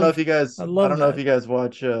know, don't know if you guys. I I love don't know if that. you guys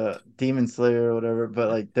watch Demon Slayer or whatever, but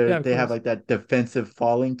like Yeah, of they have course. like that defensive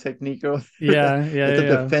falling technique or whatever. Yeah, It's a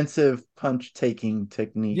yeah. defensive punch taking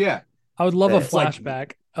technique. yeah. I would love a It's like-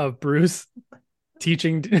 flashback of Bruce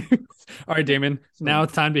teaching. All right, Damien. Now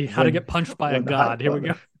it's time to how to When- get punched by a when the god. Here we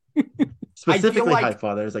go. Specifically, like- High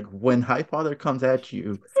Father is like when High Father comes at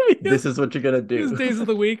you, this is what you're gonna These do. days of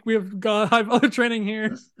the week, we have god high father training here.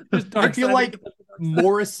 Just I dark feel side. like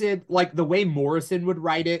Morrison, like the way Morrison would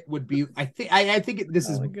write it would be, I think this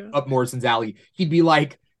Oh is my God. up Morrison's alley. He'd be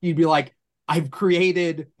like, I've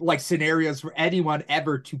created like scenarios for anyone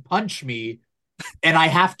ever to punch me. And I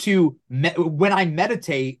have to, when I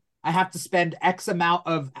meditate, I have to spend X amount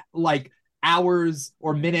of like hours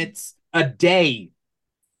or minutes a day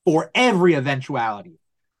for every eventuality.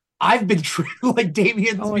 I've been like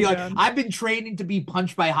Damien's Oh my be like, God. I've been training to be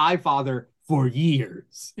punched by High Father for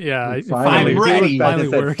years. Yeah, it Finally, I'm if you look ready. back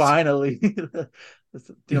and Finally said, worked. finally.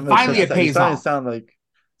 Finally it pays starting off. to sound like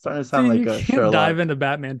See, you a can't Sherlock. dive into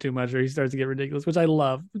Batman too much, or he starts to get ridiculous, which I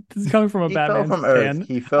love. This is coming from a He Batman fell from fan. Earth.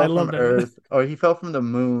 He I fell love from Batman. Earth, or he fell from the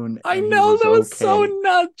moon. I and he know that was so okay.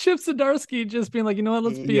 nuts. Chip Zdarsky just being like, you know what?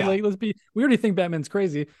 Let's be Yeah. like, we already think Batman's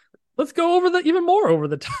crazy. Let's go over even more over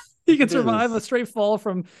the top. He can It survive is. a straight fall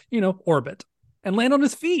from orbit and land on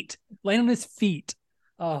his feet.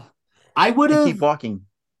 Oh, I would And have. keep walking.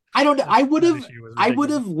 I don't know. I would That have. issue was I would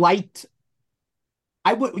ridiculous. have liked.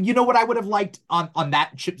 I would. You know what I would have liked on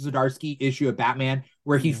that Chip Zdarsky issue of Batman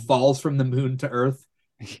where he Yeah. falls from the moon to Earth.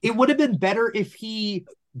 It would have been better if he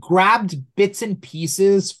grabbed bits and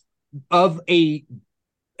pieces of a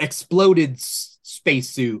exploded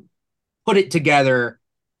spacesuit, put it together,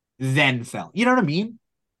 then fell. You know what I mean?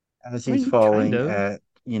 As I mean, he's falling kind of. at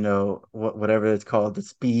whatever it's called, the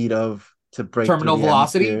speed of to break through Terminal the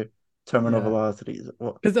velocity. atmosphere, terminal Yeah. velocities.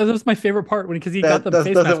 Well, Because that was my favorite part because he got the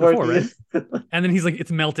face doesn't mask work before, right? either. And then he's like,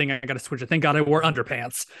 "It's melting. I got to switch it. Thank God I wore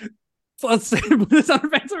underpants." So let's put his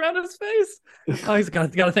underpants around his face. Oh, he's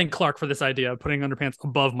got to thank Clark for this idea of putting underpants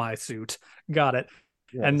above my suit. Got it.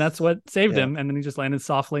 And that's Yes. what saved Yeah. him. And then he just landed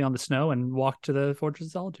softly on the snow and walked to the Fortress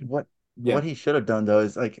of Solitude. What he should have done though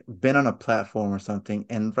is like been on a platform or something,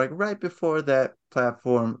 and like right before that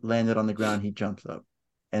platform landed on the ground, he jumps up,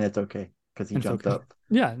 and it's okay because he jumped up.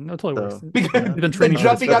 Yeah, no, totally works. So Because He's been training the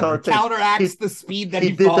jumping that's up all it takes. counteracts the speed that He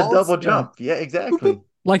he did the falls. double jump. Yeah, exactly.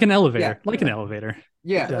 like an elevator, Yeah. like an elevator.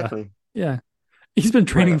 Yeah. Exactly. Yeah. He's been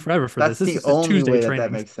training forever for That's this. This the is his only Tuesday way training.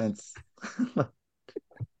 that makes sense.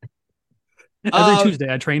 Every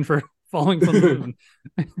Tuesday, I train for falling from the moon.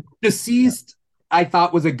 Deceased, I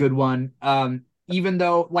thought was a good one. Even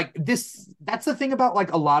though like that's the thing about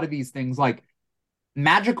like a lot of these things, like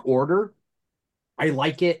Magic Order, I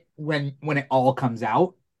like it when it all comes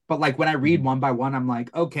out. But like when I read one by one, I'm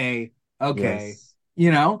like, okay. Yes.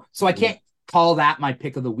 So I can't call that my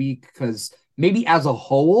pick of the week because maybe as a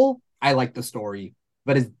whole, I like the story,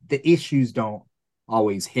 but the issues don't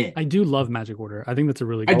always hit. I do love Magic Order. I think that's a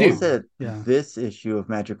really good I one. said Yeah. this issue of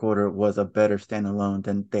Magic Order was a better standalone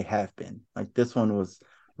than they have been. Like this one was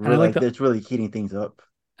really it's really heating things up.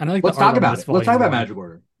 And I like Let's talk about it. Let's talk about Magic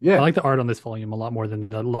Order. Yeah. I like the art on this volume a lot more than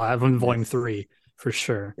the volume 3 for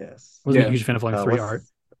sure. Yes. I wasn't a huge fan of volume 3 art.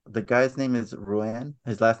 The guy's name is Ruan.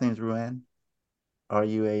 His last name is Ruan.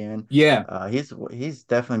 Ruan. Yeah. He's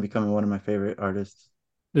definitely becoming one of my favorite artists.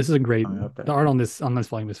 This is a great the art on this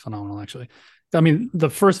volume is phenomenal actually. I mean, the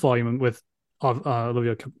first volume with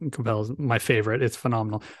Olivia Cabell is my favorite. It's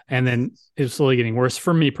phenomenal. And then it's slowly getting worse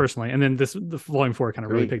for me personally. And then the volume 4 kind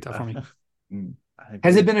of really picked up for me.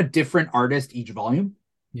 Has it been a different artist each volume?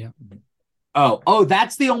 Yeah. Oh,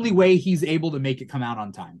 that's the only way he's able to make it come out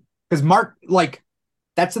on time. Because Mark, like,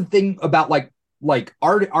 that's the thing about like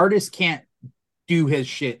artists can't do his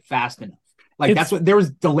shit fast enough. Like that's what there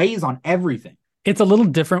was delays on everything. It's a little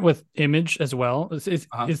different with Image as well.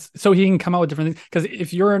 It's so he can come out with different things. Because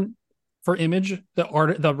if you're for Image,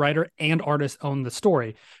 the writer and artist own the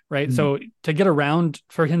story, right? Mm-hmm. So to get around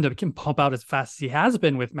for him to pump out as fast as he has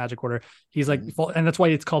been with Magic Order, he's like, and that's why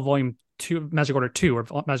it's called Volume 2, Magic Order 2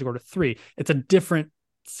 or Magic Order 3. It's a different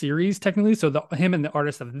series technically. So him and the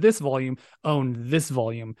artist of this volume own this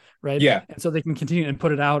volume, right? Yeah, and so they can continue and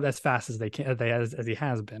put it out as fast as they can, as he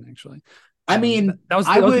has been actually. I mean, that was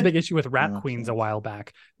the big issue with Rat Queens a while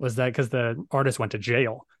back, was that because the artist went to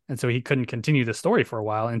jail, and so he couldn't continue the story for a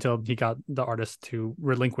while until he got the artist to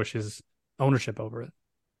relinquish his ownership over it.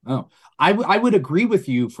 Oh, I would agree with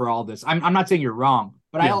you for all this. I'm not saying you're wrong,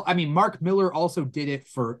 but I mean, Mark Miller also did it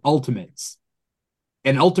for Ultimates,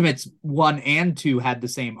 and Ultimates 1 and 2 had the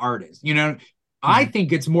same artist. You know, I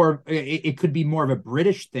think it's more. It could be more of a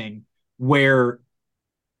British thing where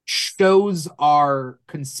shows are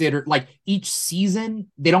considered like each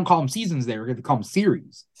season. They don't call them seasons there, they call them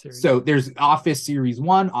series. So there's Office Series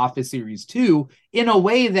 1, Office Series 2, in a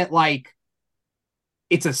way that like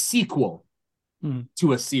it's a sequel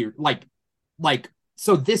to a series. Like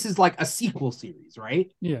so this is like a sequel series,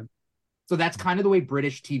 right? Yeah. So that's kind of the way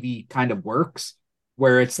British TV kind of works,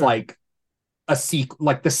 where it's like a sequel,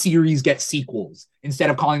 like the series gets sequels instead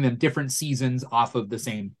of calling them different seasons off of the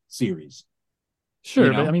same series. Sure,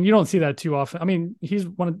 you know? But I mean, you don't see that too often. I mean, he's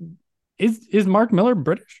one of is Mark Miller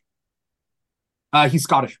British? He's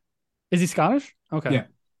Scottish. Is he Scottish? Okay. Yeah.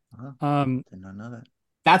 Did not know that.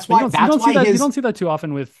 That's why. You don't see that too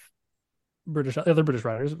often with other British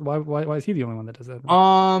writers. Why is he the only one that does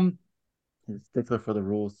that? He's stickler for the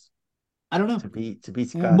rules. I don't know. To be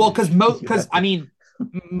Scottish. Well, because I mean,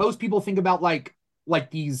 most people think about like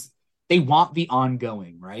these. They want the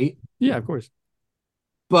ongoing, right? Yeah, of course.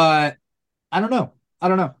 But I don't know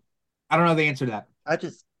the answer to that.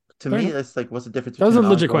 To me, it's like, what's the difference? That was a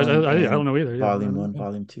legit question. I don't know either. Volume 1,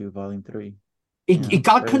 Volume 2, Volume 3. It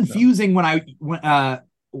got confusing when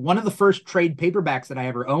one of the first trade paperbacks that I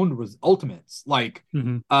ever owned was Ultimates. Like,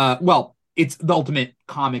 well, it's the Ultimate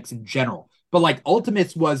comics in general, but like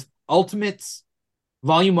Ultimates was Ultimates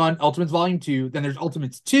Volume 1, Ultimates Volume 2, then there's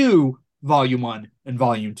Ultimates 2, Volume 1 and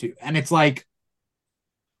Volume 2, and it's like,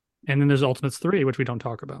 and then there's Ultimates 3, which we don't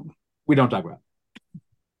talk about.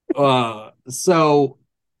 So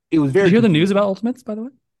it was very. Did you hear the news about Ultimates, by the way?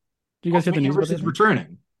 Did you guys hear the news about it?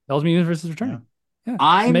 Returning. Ultimate Universe is returning.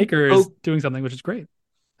 Yeah. Maker is doing something, which is great.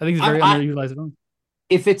 I think it's very underutilized.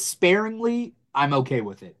 If it's sparingly, I'm okay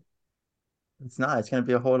with it. It's not. It's going to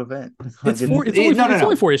be a whole event. It's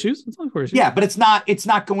only 4 issues. Yeah, but it's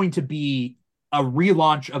not going to be a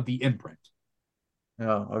relaunch of the imprint.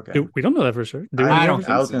 Oh, okay. We don't know that for sure. Do we I know don't that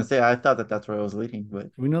for I sure? was gonna say I thought that's where I was leading, but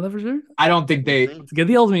Do we know that for sure? I don't think we'll they. see. Let's get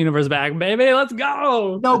the Ultimate Universe back, baby. Let's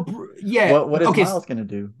go. No, yeah. What is Okay, Miles gonna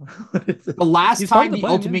do? What is it? the last He's part time of the the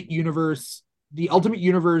plan, Ultimate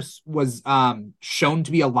Universe was shown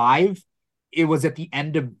to be alive, it was at the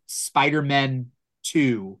end of Spider-Man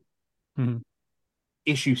 2, Mhm.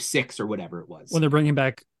 issue 6 or whatever it was. When they're bringing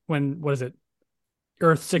back what is it?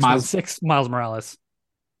 Earth 616 Miles Morales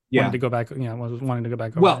wanted to go back. Yeah, was wanting to go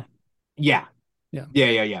back over Well, there. yeah. Yeah.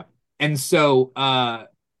 Yeah. And so and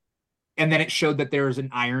then it showed that there was an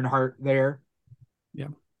Ironheart there. Yeah.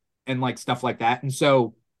 And like stuff like that. And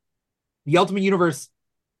so the Ultimate Universe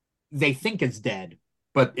they think is dead,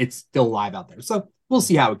 but it's still alive out there. So we'll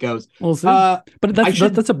see how it goes. We'll see. But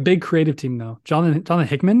that's a big creative team though. Jonathan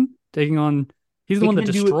Hickman taking on. He's the one that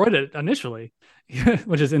destroyed it initially,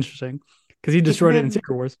 which is interesting because he destroyed it in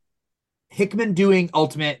Secret Wars. Hickman doing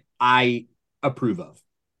Ultimate, I approve of.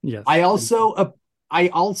 Yes. I also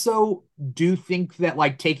do think that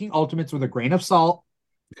like taking Ultimates with a grain of salt.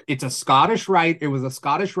 It was a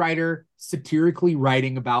Scottish writer satirically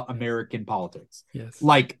writing about American politics. Yes.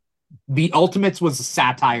 Like the Ultimates was a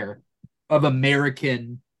satire of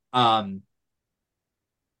American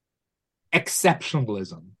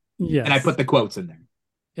exceptionalism. Yes. And I put the quotes in there.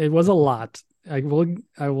 It was a lot. I will.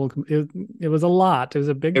 It was a lot. It was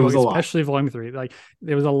a big book, especially Volume 3. Like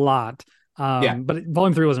it was a lot. But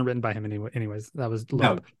Volume 3 wasn't written by him anyways. That was Loeb.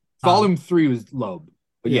 No, Volume 3 was Loeb.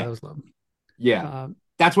 But that was Loeb. Yeah.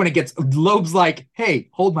 That's when it gets Loeb's like,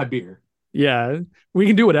 hey, hold my beer. Yeah. We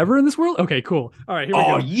can do whatever in this world? Okay, cool. All right, here we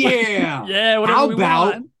go. Oh, yeah. Yeah, whatever How we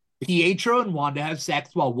about want. Pietro and Wanda have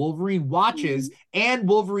sex while Wolverine watches and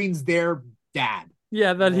Wolverine's their dad?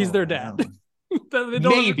 Yeah, that he's their dad.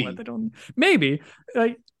 Maybe. Maybe.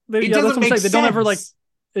 Like it doesn't make sense. They don't ever like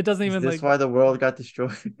it doesn't even like. That's why the world got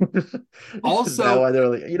destroyed. Also, why they're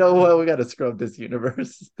like, you know what? We got to scrub this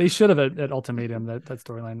universe. They should have at Ultimatum that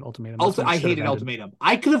storyline Ultimatum. Also, I hated Ultimatum.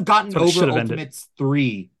 I could have gotten over Ultimates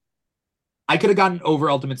 3. I could have gotten over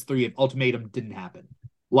Ultimates 3 if Ultimatum didn't happen.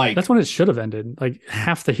 Like that's when it should have ended. Like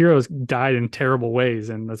half the heroes died in terrible ways,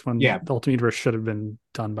 and that's when the Ultimate Universe should have been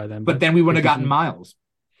done by them. But then we wouldn't have gotten Miles.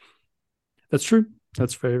 That's true.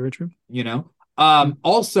 That's very, very true. You know.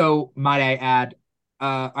 Also, might I add?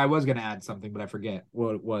 I was gonna add something, but I forget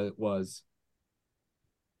what it was.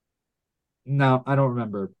 No, I don't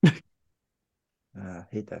remember. I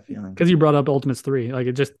hate that feeling. Because you brought up Ultimates 3. Like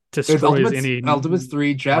it just destroys any Ultimates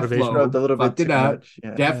 3, Jeff Loeb, a little bit too much.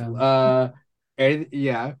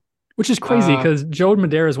 Yeah. Which is crazy because Joe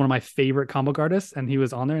Madera is one of my favorite comic book artists, and he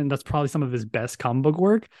was on there, and that's probably some of his best comic book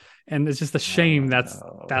work. And it's just a shame that's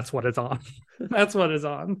what it's on. That's what it's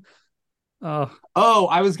on.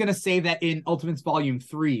 I was gonna say that in Ultimates Volume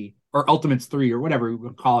 3 or Ultimates 3 or whatever we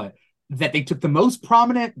would call it, that they took the most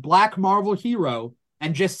prominent Black Marvel hero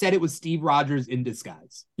and just said it was Steve Rogers in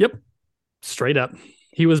disguise. Yep, straight up.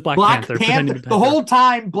 He was Black Panther. The whole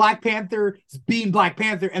time Black Panther is being Black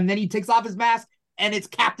Panther, and then he takes off his mask and it's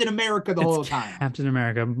Captain America the whole time. Captain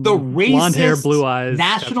America. The racist, blonde hair, blue eyes,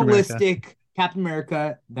 nationalistic Captain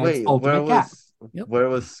America. Wait, where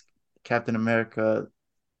was Captain America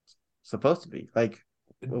supposed to be? Like,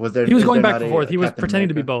 was there? He was going back and forth. He was pretending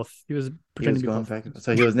to be both. He was pretending to be both.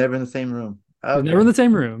 So he was never in the same room. Okay. Never in the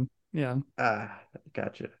same room. Yeah.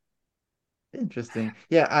 Gotcha. Interesting.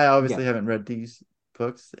 Yeah, I obviously haven't read these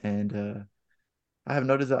books, and I have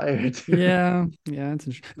no desire to. Yeah, it's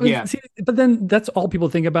interesting. Yeah. See, but then that's all people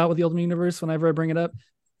think about with the Ultimate Universe whenever I bring it up.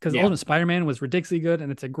 Because Ultimate Spider-Man was ridiculously good,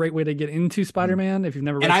 and it's a great way to get into Spider-Man if you've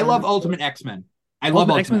never read And I love Ultimate X-Men. I love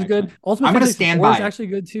Ultimate X-Men's good. Ultimate Fantastic Four is actually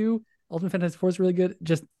good too. Ultimate Fantastic Four is really good.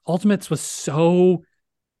 Just Ultimates was so...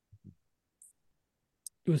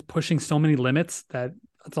 It was pushing so many limits that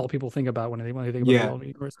that's all people think about when they think about the Ultimate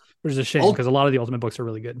Universe. Which is a shame because a lot of the Ultimate books are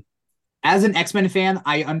really good. As an X-Men fan,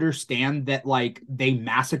 I understand that like they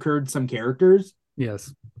massacred some characters.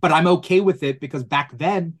 Yes. But I'm okay with it because back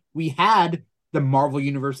then we had the Marvel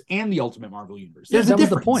Universe and the Ultimate Marvel Universe. That was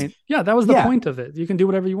the point. Yeah, that was the point of it. You can do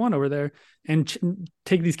whatever you want over there and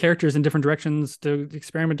take these characters in different directions to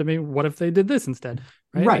experiment to maybe what if they did this instead?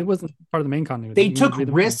 Right. It wasn't part of the main continuity. They took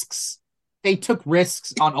risks. They took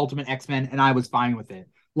risks on Ultimate X-Men, and I was fine with it.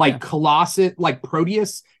 Like Colossus, like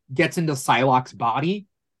Proteus gets into Psylocke's body,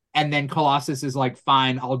 and then Colossus is like,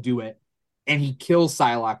 fine, I'll do it. And he kills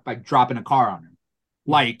Psylocke by dropping a car on her.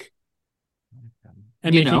 Like,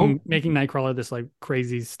 and making Nightcrawler this like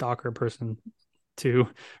crazy stalker person too.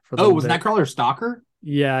 Was Nightcrawler a stalker?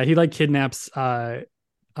 Yeah, he like kidnaps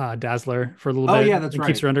Dazzler for a little bit. Oh yeah, that's right.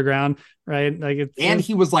 Keeps her underground, right? Like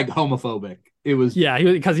he was like homophobic. It was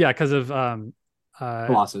because of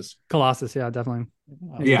Colossus. Colossus, yeah, definitely.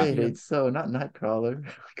 Yeah. Fate so not Nightcrawler.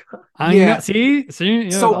 I know. See,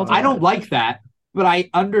 So I don't like that, but I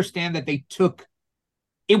understand that they took.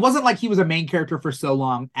 It wasn't like he was a main character for so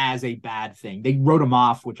long as a bad thing. They wrote him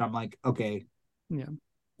off, which I'm like, okay, yeah,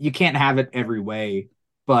 you can't have it every way.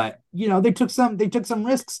 But they took some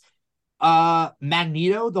risks.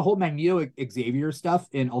 Magneto, the whole Magneto Xavier stuff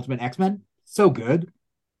in Ultimate X-Men, so good.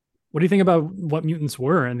 what do you think about what mutants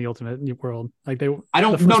were in the Ultimate World? Like I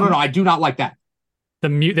don't. No, I do not like that.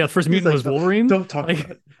 The first mutant was Wolverine. Don't talk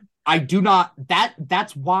about it. I do not.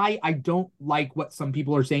 That's why I don't like what some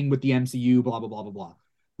people are saying with the MCU. Blah blah blah blah blah.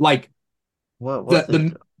 Like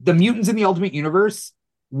the mutants in the Ultimate Universe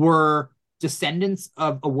were descendants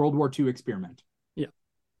of a World War II experiment. Yeah,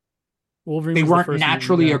 Wolverine. They weren't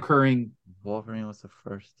naturally occurring. Wolverine was the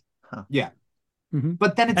first. Huh. Yeah. Mm-hmm.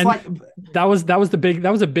 But then it's and like that was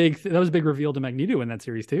a big reveal to Magneto in that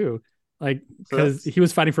series too. Like, because he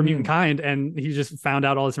was fighting for mutant kind, and he just found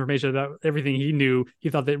out all this information about everything he knew. He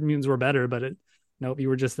thought that mutants were better, but nope, you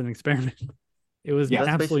were just an experiment. It was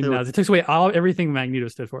absolutely nuts. It takes away everything Magneto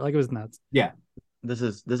stood for. Like, it was nuts. Yeah. This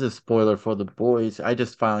is spoiler for The Boys. I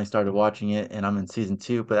just finally started watching it, and I'm in season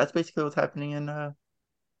 2. But that's basically what's happening in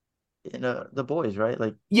The Boys, right?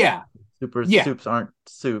 Like, soups aren't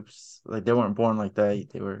soups. Like, they weren't born like that.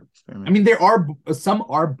 They were experimenting. I mean, some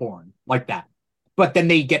are born like that. But then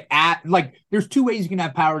they get there's two ways you can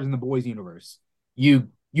have powers in the Boys universe. You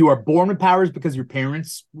are born with powers because your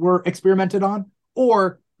parents were experimented on,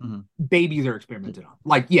 or babies are experimented on.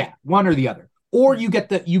 Like, yeah, one or the other. Or you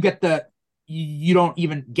don't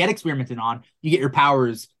even get experimented on. You get your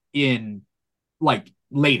powers in like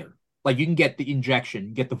later. Like, you can get the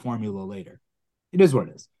injection, get the formula later. It is what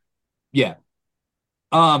it is. Yeah.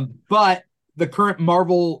 But the current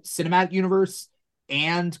Marvel Cinematic Universe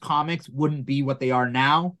and comics wouldn't be what they are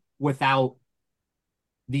now without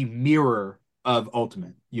the mirror of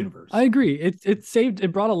Ultimate Universe. I agree.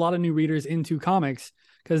 It brought a lot of new readers into comics,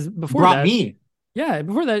 because before that,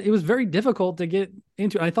 it was very difficult to get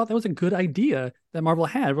into. And I thought that was a good idea that Marvel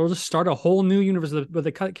had. We'll just start a whole new universe with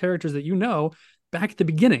the characters that back at the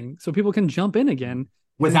beginning, so people can jump in again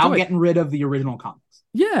without getting rid of the original comics.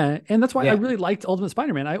 Yeah, and that's why I really liked Ultimate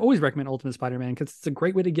Spider-Man. I always recommend Ultimate Spider-Man because it's a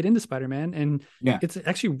great way to get into Spider-Man, and it's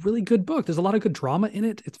actually a really good book. There's a lot of good drama in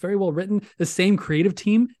it. It's very well written. The same creative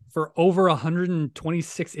team for over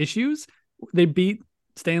 126 issues. They beat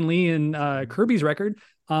Stan Lee and Kirby's record.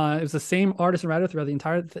 It was the same artist and writer throughout the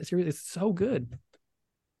entire series. It's so good.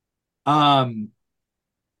 Yeah,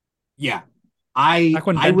 back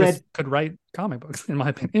when Bendis could write comic books, in my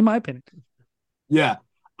opinion. Yeah,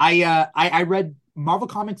 I read Marvel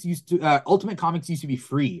Comics Ultimate Comics used to be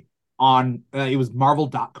free on it was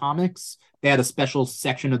marvel.comics. They had a special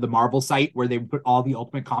section of the Marvel site where they would put all the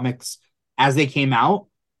Ultimate Comics as they came out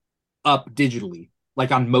up digitally,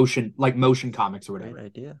 like on motion comics or whatever. Great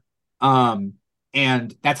idea.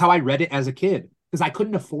 And that's how I read it as a kid, because I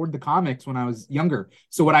couldn't afford the comics when I was younger.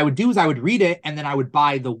 So what I would do is I would read it, and then I would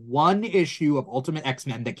buy the one issue of Ultimate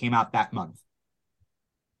X-Men that came out that month.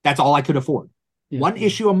 That's all I could afford. Yeah. One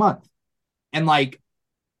issue a month. And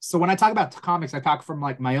so when I talk about comics, I talk from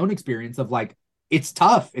my own experience of it's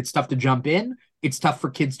tough. It's tough to jump in. It's tough for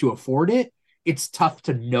kids to afford it. It's tough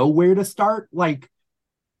to know where to start.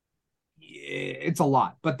 It's a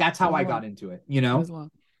lot, but that's how I got into it,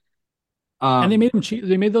 and they made them cheap.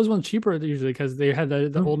 They made those ones cheaper usually because they had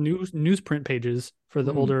the old newsprint pages for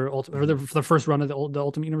the older for the first run of the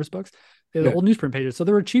Ultimate Universe books. They had the old newsprint pages, so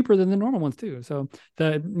they were cheaper than the normal ones too. So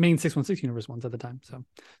the main 616 Universe ones at the time. So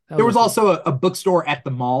there was also a bookstore at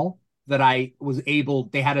the mall that I was able.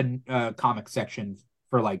 They had a comic section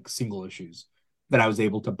for single issues that I was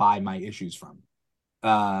able to buy my issues from.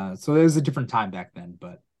 So it was a different time back then,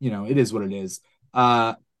 but it is what it is.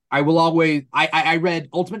 I will always. I read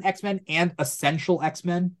Ultimate X-Men and Essential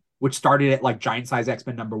X-Men, which started at Giant Size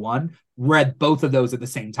X-Men #1. Read both of those at the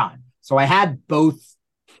same time, so I had both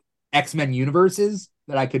X-Men universes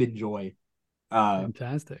that I could enjoy.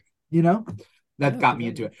 Fantastic. That got me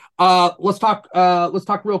into it. Let's talk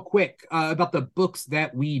real quick about the books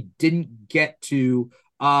that we didn't get to.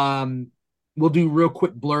 We'll do real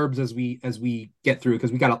quick blurbs as we get through,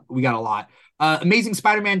 because we got a lot. Amazing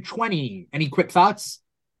Spider-Man 20. Any quick thoughts?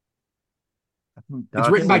 It's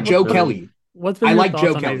written by Joe Kelly. What's been your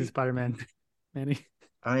thoughts on Amazing Spider-Man, Manny?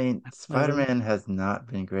 I mean, Spider-Man has not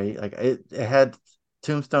been great. It had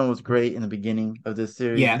Tombstone was great in the beginning of this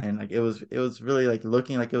series, and it was really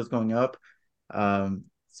looking like it was going up.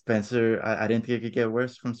 Spencer, I didn't think it could get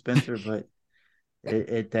worse from Spencer, but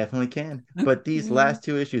it definitely can. But these last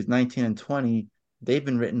two issues, 19 and 20, they've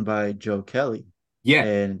been written by Joe Kelly. Yeah.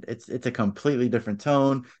 And it's a completely different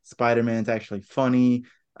tone. Spider-Man's actually funny.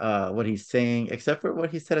 What he's saying, except for what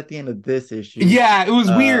he said at the end of this issue. Yeah, it was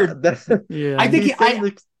weird. Yeah. I think he's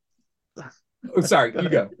saying oh, sorry, you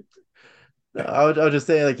go. No, I'll just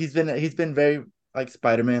say like he's been very like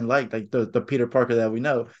Spider-Man like the Peter Parker that we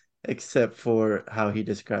know, except for how he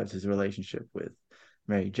describes his relationship with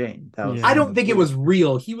Mary Jane. That was I kind don't of think it weird. was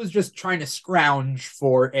real. He was just trying to scrounge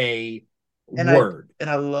for a And I word. and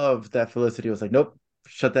I love that Felicity was like, nope,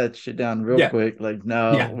 shut that shit down real Yeah. quick. Like,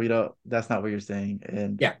 no, Yeah. we don't. That's not what you're saying.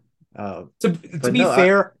 And Yeah. uh, To but be no,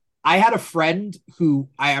 fair, I had a friend who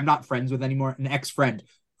I am not friends with anymore, an ex-friend,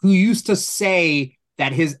 who used to say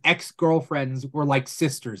that his ex-girlfriends were like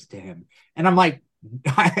sisters to him. And I'm like,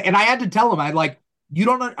 and I had to tell him, I like, you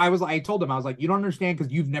don't know. I told him, I was like, you don't understand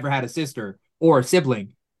because you've never had a sister or a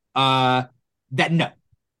sibling. That no,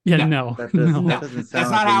 Yeah, no, no, that no. doesn't that's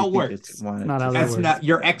sound not like what how you it think it's works. wanted Not to how that That's works. not,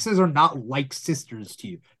 your Yeah, exes are not like sisters to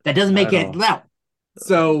you. That doesn't not make at it, all. no.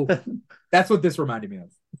 So that's what this reminded me of.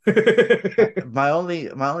 My only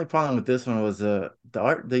problem with this one was the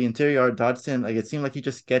interior art Dodson, like it seemed like he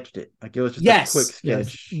just sketched it, like it was just a quick Yes.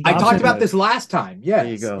 Yes. sketch. I It talked was Dodson, about this like, last time. there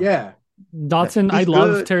you Yes. go. Yeah. Dodson, I He's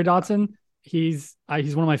love good. Terry Dodson. He's one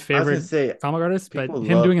of my I was gonna favorite say comic artists, but people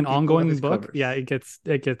him doing an love ongoing his book, covers. yeah, it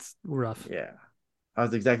gets rough. Yeah, I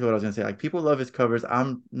was exactly what I was gonna say. Like people love his covers.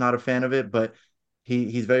 I'm not a fan of it, but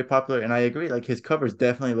he's very popular, and I agree. Like his covers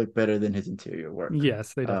definitely look better than his interior work.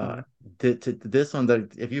 Yes, they definitely Uh, do. to this one,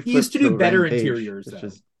 that if you He used flip to to do a better random page, interiors, it's though.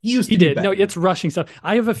 just He used He to do did. No, better. it's rushing stuff.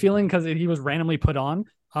 I have a feeling because he was randomly put on.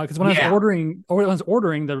 Because when Yeah. I was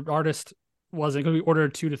ordering, the artist wasn't because we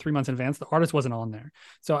ordered 2 to 3 months in advance. The artist wasn't on there,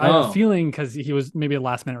 so I have a Oh. feeling because he was maybe a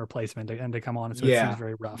last minute replacement to come on. So it seems Yeah.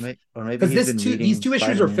 very rough. or maybe Because he's been these reading two issues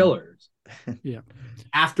are Spider-Man. fillers. Yeah.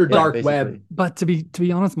 After Yeah, Dark Web. basically. But to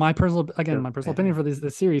be honest, my personal Yeah. opinion for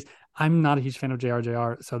this series, I'm not a huge fan of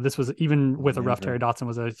JRJR. So this was even with a rough Never. Terry Dotson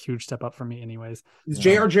was a huge step up for me, anyways. Is No,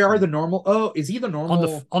 JRJR the normal? Oh, is he the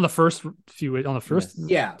normal? On the first Yes.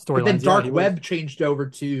 Yeah. But then storylines, Dark he was. Web changed over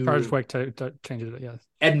Charged to Wick to change it. Yes.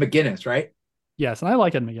 Ed McGuinness, right? Yes, and I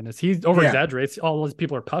like Ed McGuinness. He over exaggerates. All those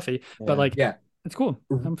people are puffy, but like, Yeah. it's cool.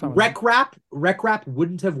 I'm fine with it. Rec Rap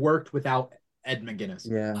wouldn't have worked without Ed McGuinness.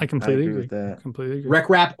 Yeah, I completely agree with that. Completely agree. Rec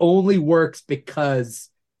Rap only works because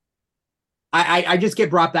I just get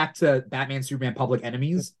brought back to Batman, Superman, Public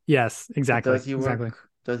Enemies. Yes, exactly. Does he work?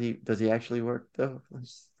 Exactly. Does he actually work though?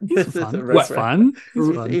 He's fun. What? He's fun.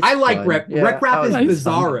 He's fun. I like fun. Rec. Yeah, Rec Rap is he's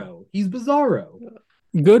fun. Bizarro. He's Bizarro.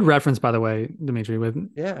 Good reference, by the way, Dimithri, with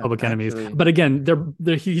Public actually. Enemies. But again,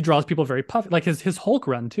 he draws people very puffy, like his Hulk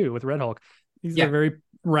run too with Red Hulk. They're very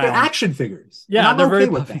round. They're action figures. Yeah, they're very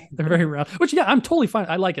puffy. that. They're very round. Which I'm totally fine.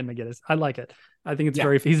 I like Ed McGuinness. I like it. I think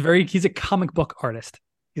it's he's a comic book artist.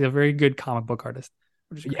 He's a very good comic book artist.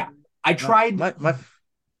 Yeah, I tried.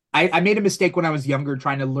 I made a mistake when I was younger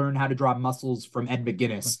trying to learn how to draw muscles from Ed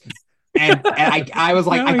McGuinness. And I was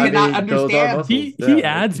like, I cannot understand. He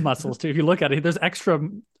adds muscles too. If you look at it, there's extra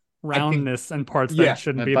roundness and parts that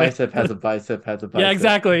shouldn't be there. Has a bicep. Yeah,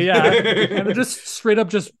 exactly. Yeah, and they're just straight up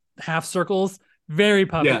just half circles, very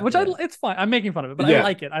puffy. It's fine. I'm making fun of it, but I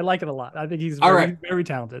like it. I like it a lot. I think he's very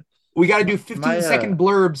talented. We got to do 15-second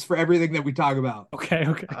blurbs for everything that we talk about. Okay.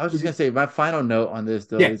 I was just gonna say my final note on this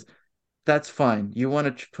though is that's fine. You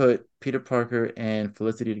want to put Peter Parker and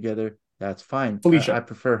Felicity together? That's fine. Felicia. I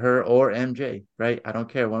prefer her or MJ, right? I don't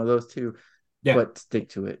care, one of those two. Yeah. But stick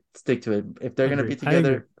to it. Stick to it. If they're going to be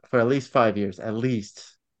together for at least 5 years,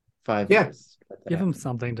 years. Give them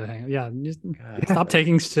something to hang. Yeah. Just stop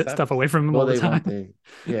taking stuff away from them all the time.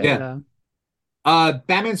 Yeah.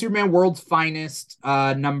 Batman Superman World's Finest,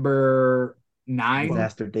 number 9.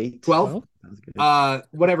 Disaster date. 12.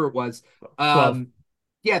 Whatever it was. 12.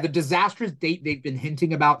 Yeah, the disastrous date they've been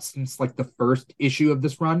hinting about since like the first issue of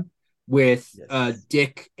this run with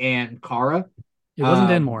Dick and Kara. It wasn't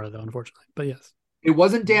Dan Mora though, unfortunately. But yes. It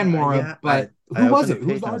wasn't Dan Mora, but who was it?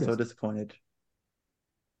 Who's the artist? I'm so disappointed.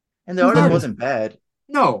 And the artist wasn't bad.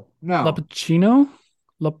 No. Lappuccino?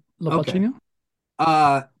 Lappuccino?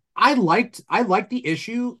 Okay. I liked the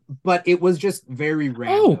issue, but it was just very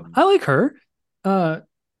random. Oh, I like her.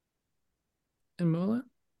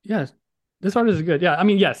 Yes. This artist is good. Yeah, I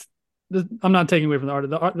mean, yes. I'm not taking away from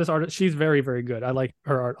the art. This artist, she's very, very good. I like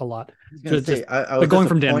her art a lot. I was going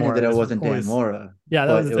from Dan Mora that it wasn't Dan Mora.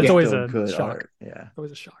 Yeah, it's always a good shock. Art. Yeah,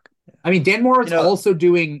 always a shock. I mean, Dan Mora is also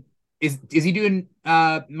doing. Is he doing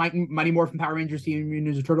Mighty Morphin Power Rangers Teenage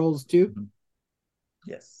Ninja Turtles too? Mm-hmm.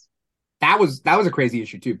 Yes, that was a crazy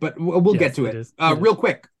issue too. But we'll get to it. Real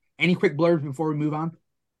quick. Any quick blurbs before we move on?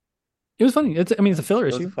 It was funny. It's a filler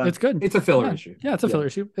issue. It's good. It's a filler issue. Yeah, it's a filler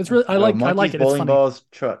issue. It's really I like it. It's bowling funny. balls,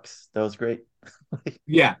 trucks. That was great.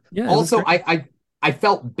 Yeah. Yeah. Also, I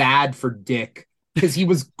felt bad for Dick because he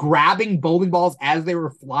was grabbing bowling balls as they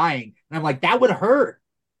were flying, and I'm like, that would hurt.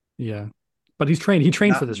 Yeah. But he's trained. He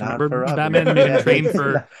trained for this. Not Remember, for Robin. Batman made him Yeah, train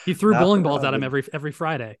for. He threw not bowling for balls at him Robin. every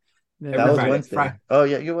Friday. That Every was Friday. Wednesday. Oh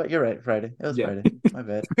yeah, you're right. Friday. It was Yeah. Friday. My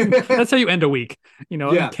bad. That's how you end a week.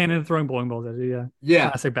 Yeah. Cannon throwing bowling balls at you. Yeah. Yeah.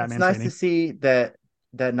 Classic It's Batman nice training. to see that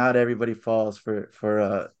not everybody falls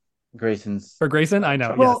for Grayson's For Grayson, I know.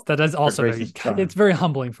 charm. Yes, that is also very. Grayson's charm. It's very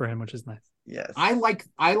humbling for him, which is nice. Yes. I like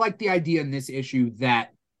the idea in this issue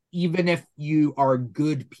that even if you are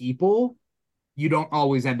good people, you don't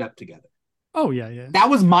always end up together. Oh yeah, yeah. That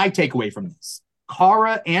was my takeaway from this.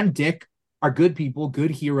 Kara and Dick are good people,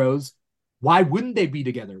 good heroes. Why wouldn't they be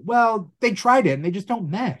together? Well, they tried it and they just don't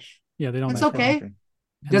mesh. Yeah, they don't. It's mesh well. okay. And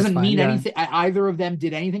Doesn't that's fine, mean yeah. anything. Either of them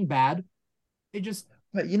did anything bad. They just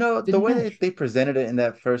But the didn't way mesh. they presented it in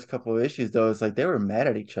that first couple of issues, though, is like they were mad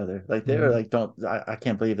at each other. Like they were like, I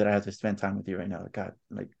can't believe that I have to spend time with you right now. God,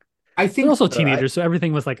 like I They're think also teenagers, so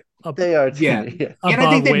everything was like they are. Yeah. Yeah. And I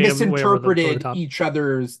think they way over misinterpreted the top. each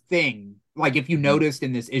other's thing. Like if you noticed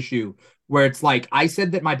in this issue where it's like, I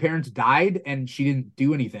said that my parents died and she didn't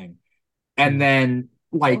do anything. And then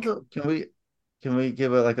like Also, can we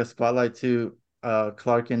give a spotlight to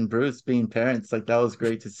Clark and Bruce being parents? Like that was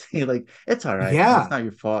great to see. Like it's all right. Yeah. It's not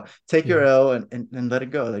your fault. Take your L and let it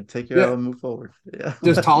go. Like take your L and move forward. Yeah.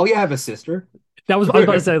 Does Talia have a sister? That was I was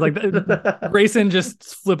about to say, like Grayson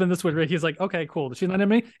just flipping the switch. He's like, okay, cool. She's not in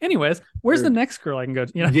me. Anyways, where's the next girl I can go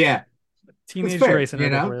to? Yeah. Teenage fair, Grayson. you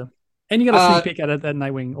know? And you got a sneak peek at that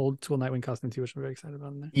Nightwing, old school Nightwing costume too, which I'm very excited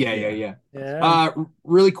about. Yeah.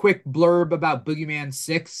 Really quick blurb about Boogeyman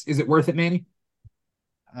 6. Is it worth it, Manny?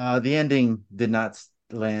 The ending did not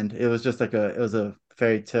land. It was just it was a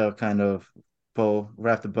fairy tale kind of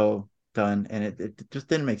wrapped a bow done, and it just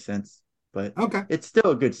didn't make sense. But okay, it's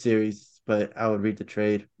still a good series. But I would read the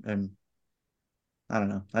trade, and I don't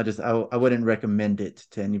know. I wouldn't recommend it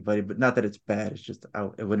to anybody. But not that it's bad. It's just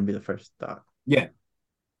it wouldn't be the first thought. Yeah.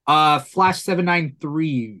 Flash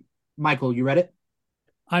 793. Michael, you read it?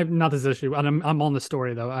 I'm not this issue. I'm on the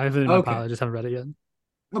story though. I have it in my pile. I just haven't read it yet.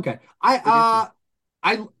 Okay.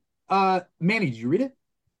 Manny, did you read it?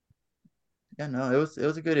 Yeah, no, it was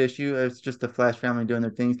a good issue. It's just the Flash family doing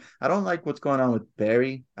their things. I don't like what's going on with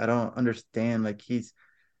Barry. I don't understand. Like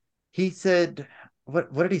he said,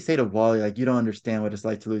 what did he say to Wally? Like, you don't understand what it's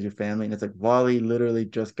like to lose your family. And it's like Wally literally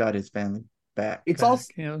just got his family back. It's also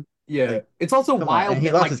like, it's also wild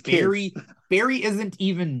that like Barry isn't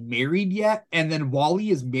even married yet, and then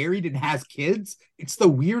Wally is married and has kids. It's the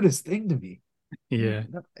weirdest thing to me. Yeah.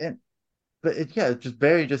 But it's just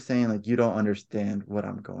Barry just saying like you don't understand what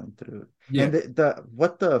I'm going through. Yeah. And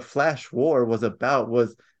what the Flash War was about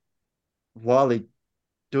was Wally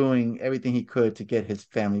doing everything he could to get his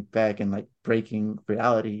family back and like breaking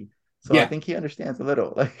reality. So I think he understands a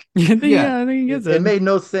little. Like I think he gets it. It made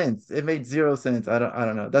no sense. It made zero sense. I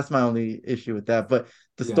don't know. That's my only issue with that. But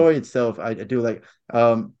the story itself, I do like.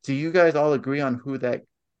 Do you guys all agree on who that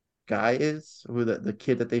guy is? Who the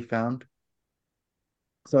kid that they found?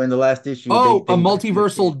 So in the last issue, a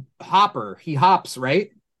multiversal hopper. He hops, right?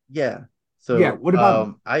 Yeah. So what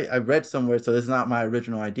about I read somewhere, so this is not my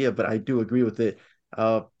original idea, but I do agree with it.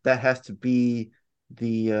 That has to be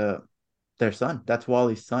their son. That's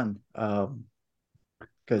Wally's son. Because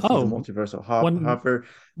he's a multiversal hopper.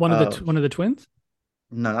 One of the twins?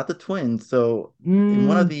 No, not the twins. So in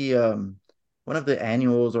one of the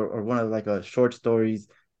annuals or one of like a short stories,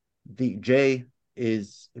 the Jay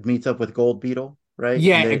meets up with Gold Beetle. Right?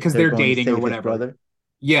 Yeah, because they're dating or whatever. Brother.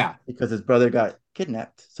 Yeah. Because his brother got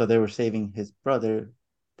kidnapped. So they were saving his brother.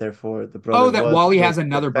 Therefore, the brother. Oh, that Wally has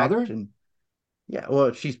another brother? Yeah.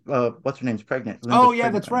 Well, she's what's her name's pregnant.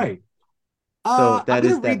 That's right. So that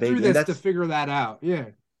is I'm gonna read through this to figure that out. Yeah.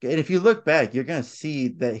 And if you look back, you're gonna see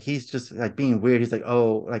that he's just like being weird. He's like,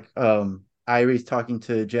 Irie's talking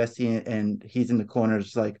to Jesse and he's in the corner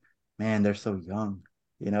just like, man, they're so young.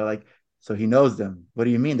 So he knows them. What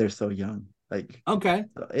do you mean they're so young? Like okay,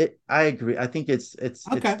 I agree. I think it's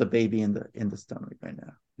the baby in the stomach right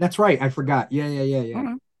now. That's right. I forgot. Yeah.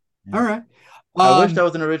 All right. I wish that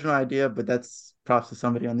was an original idea, but that's props to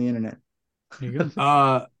somebody on the internet.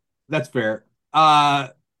 That's fair.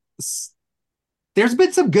 There's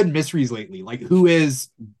been some good mysteries lately. Like who's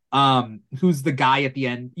the guy at the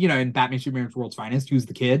end? In Batman Superman's World's Finest, who's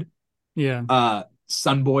the kid? Yeah.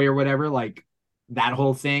 Sunboy or whatever. Like that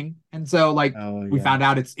whole thing. And so we found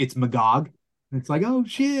out it's Magog. It's like, oh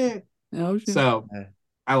shit. So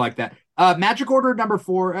I like that. Magic Order number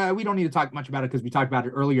 4. We don't need to talk much about it because we talked about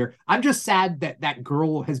it earlier. I'm just sad that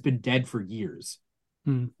girl has been dead for years.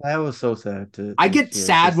 That was so sad I to get hear.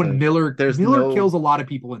 sad when Miller kills a lot of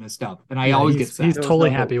people in his stuff, and I always get sad. He's totally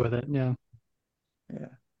happy with it. Yeah.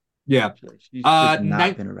 Yeah. She should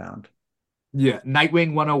not been around. Yeah.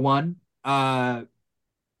 Nightwing 101. I'm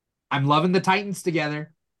loving the Titans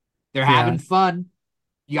together. They're having fun.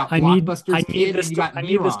 You got Blockbuster's Kid and you got I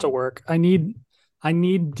need this to work. I need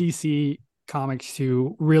DC Comics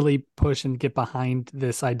to really push and get behind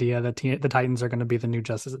this idea that the Titans are going to be the new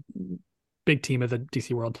Justice big team of the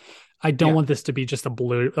DC world. I don't want this to be just a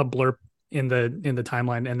blurb in the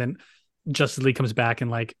timeline and then Justice League comes back in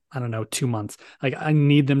like, I don't know, 2 months. Like I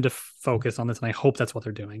need them to focus on this, and I hope that's what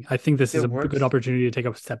they're doing. I think this is a good opportunity to take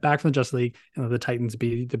a step back from the Justice League and let the Titans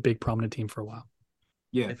be the big prominent team for a while.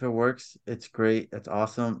 Yeah, if it works, it's great. That's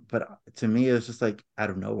awesome. But to me, it's just like out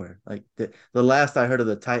of nowhere. Like the last I heard of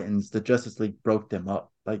the Titans, the Justice League broke them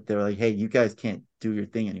up. Like they were like, "Hey, you guys can't do your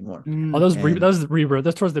thing anymore." Oh, that was Rebirth.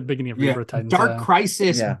 That's towards the beginning of Rebirth Titans. Dark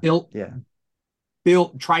Crisis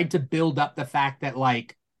tried to build up the fact that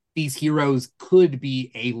like these heroes could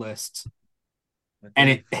be A-list, and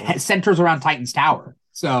it centers around Titans Tower.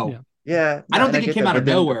 So I don't think it came out of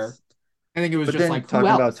nowhere. I think it was just like talking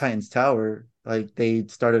about Titans Tower. Like they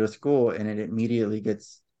started a school and it immediately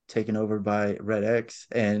gets taken over by Red X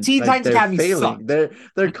and Titans Academy failing.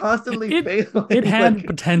 They're constantly failing. It had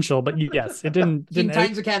potential, but yes, it didn't.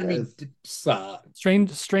 Titans Academy sucked.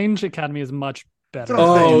 Strange Academy is much better.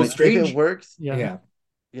 Oh, Strange! If it works, yeah.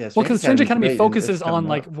 Well, because Strange Academy focuses on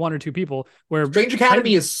like one or two people, where Strange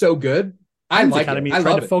Academy is so good. Titans Academy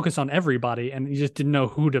tried to focus on everybody, and you just didn't know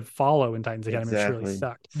who to follow in Titans Academy, which really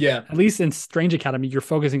sucked. Yeah. At least in Strange Academy, you're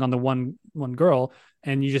focusing on the one girl,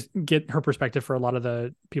 and you just get her perspective for a lot of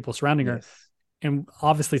the people surrounding her. And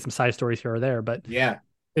obviously some side stories here or there, but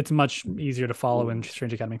it's much easier to follow in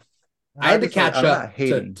Strange Academy. I had to catch up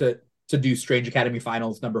to do Strange Academy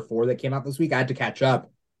Finals number 4 that came out this week. I had to catch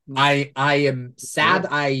up. I am sad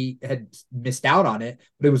I had missed out on it,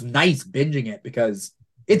 but it was nice binging it because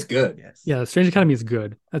it's good. Yeah, Strange Academy is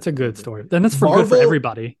good. That's a good story. Then that's good for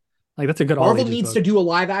everybody. Like that's a good. Marvel needs to do a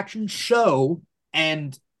live action show,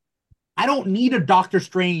 and I don't need a Doctor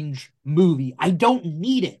Strange movie. I don't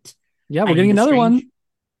need it. Yeah, we're getting another one.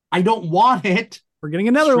 I don't want it. We're getting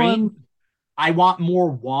another one. I want more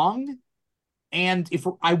Wong, and if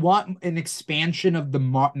I want an expansion of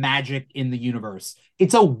the magic in the universe,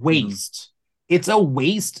 it's a waste. It's a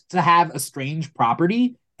waste to have a Strange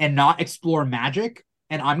property and not explore magic.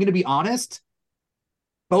 And I'm going to be honest,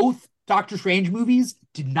 both Doctor Strange movies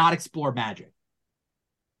did not explore magic.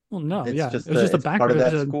 Well, no, it was just a part of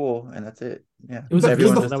that school, and that's it. Yeah, it was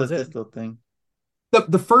everyone that was it. This little thing.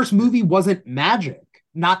 The first movie wasn't magic,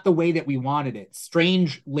 not the way that we wanted it.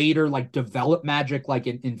 Strange later like developed magic, like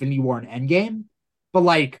in Infinity War and Endgame, but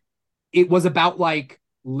like it was about like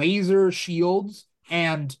laser shields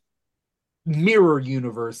and mirror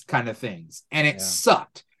universe kind of things, and it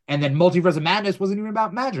sucked. And then Multiverse of Madness wasn't even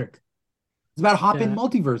about magic. It's about hopping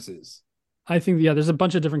multiverses. I think, there's a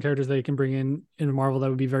bunch of different characters they can bring in Marvel that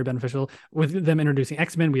would be very beneficial. With them introducing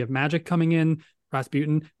X-Men, we have Magic coming in,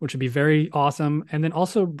 Rasputin, which would be very awesome. And then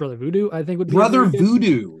also Brother Voodoo, I think would be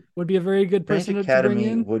would be a very good person to bring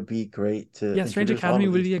in. Would be great to Strange Academy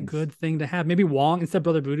would be a good thing to have. Maybe Wong, instead of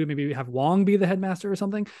Brother Voodoo, maybe have Wong be the headmaster or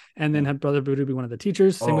something, and then have Brother Voodoo be one of the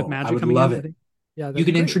teachers. Same with Magic coming in. It. Yeah, you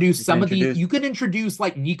can introduce you can introduce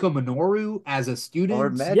like Nico Minoru as a student, or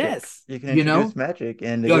Magic. Yes, you can introduce Magic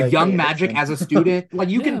and young Magic as a student. Like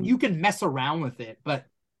you can mess around with it, but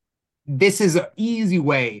this is an easy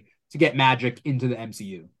way to get Magic into the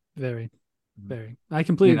MCU. Very. I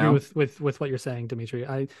completely agree with what you're saying,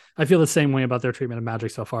 Dimithri. I feel the same way about their treatment of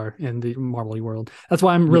Magic so far in the Marvel world. That's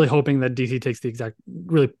why I'm really hoping that DC takes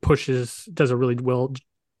does a really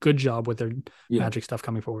good job with their Magic stuff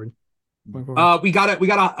coming forward. We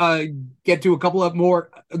gotta get to a couple of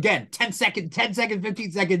more, again, 10 seconds,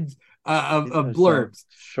 15 seconds of blurbs.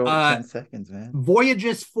 Short 10 seconds, man.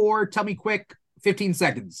 Voyages 4, tell me quick, 15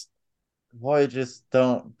 seconds. Voyages,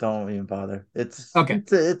 don't even bother. It's okay.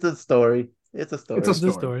 It's a story. It's a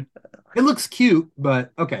story. It looks cute,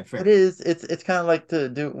 but okay, fair. It is. It's kind of like to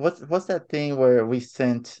do what's that thing where we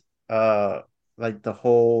sent like the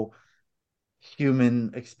whole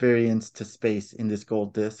human experience to space in this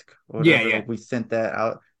gold disc or whatever. We sent that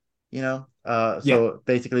out, so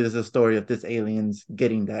basically there's a story of this aliens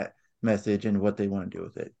getting that message and what they want to do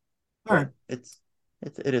with it. All right, it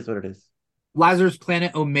is what it is. Lazarus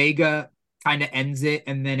Planet Omega kind of ends it,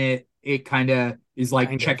 and then it kind of is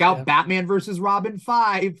like, check out Batman versus Robin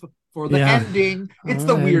 5 for the ending. It's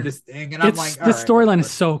the weirdest thing, and I'm like, the storyline is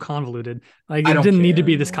so convoluted. Like it didn't need to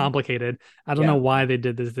be this complicated. I don't know why they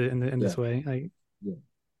did this in this way.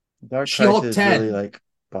 Dark She-Hulk Crisis 10. really like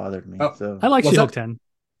bothered me. Oh, So I like what's She-Hulk up? 10.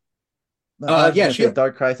 I was Yeah, gonna say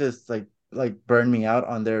Dark Crisis like burned me out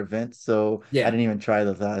on their events, so I yeah, didn't even try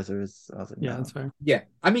the Lazarus. I was like, Yeah, no. that's fair. yeah.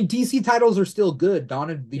 I mean, DC titles are still good. Dawn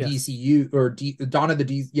of the Yes. DCU or Dawn of the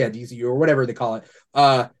DCU or whatever they call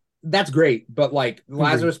it. That's great, but like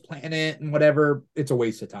Lazarus Planet and whatever, it's a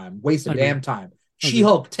waste of time. Waste of Agreed. damn time. Agreed.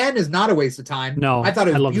 She-Hulk 10 is not a waste of time. No, I thought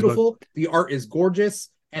it I was love this book. beautiful. The art is gorgeous,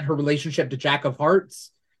 and her relationship to Jack of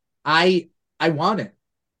Hearts, I want it.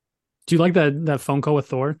 Do you like that phone call with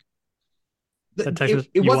Thor? That text was,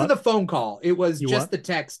 It "You wasn't what? the phone call. It was You just what?" the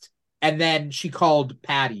text, and then she called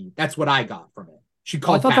Patty. That's what I got from it. She Oh, I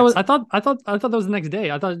called thought that was. Patsy. I thought that was the next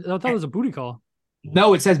day. I thought it was a booty call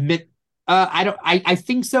No, it says mid. I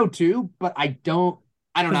think so too, but I don't know.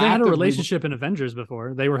 because I they had have a to relationship in Avengers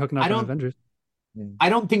before. They were hooking up I in don't. Avengers. I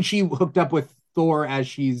don't think she hooked up with Thor as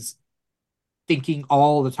she's thinking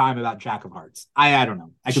all the time about Jack of Hearts. I don't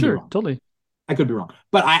know. I could be Sure, wrong. totally. I could be wrong.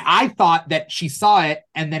 But I thought that she saw it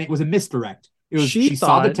and then it was a misdirect. It was She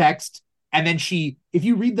saw the thought- text and then if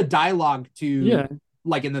you read the dialogue to Yeah.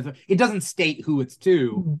 like it doesn't state who it's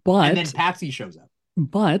to, But and then Patsy shows up.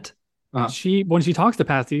 But Uh-huh. when she talks to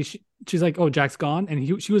Patsy, she's like, "Oh, Jack's gone,"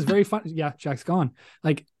 and she was very fun. Yeah, Jack's gone.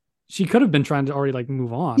 Like she could have been trying to already like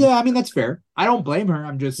move on. Yeah, I mean that's fair. I don't blame her.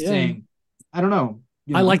 I'm just Yeah. saying, I don't know.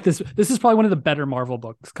 You I know? like this. This is probably one of the better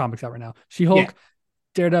Marvel comics out right now. She-Hulk, Yeah.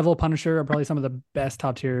 Daredevil, Punisher are probably some of the best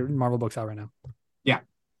top tier Marvel books out right now. Yeah.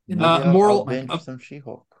 Maybe moral- I'll binge some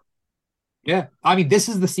She-Hulk. Yeah. I mean, this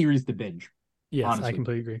is the series to binge. Yes, honestly. I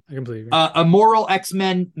completely agree. Immoral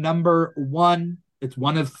X-Men #1. It's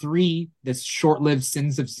one of 3. This short-lived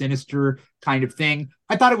Sins of Sinister kind of thing.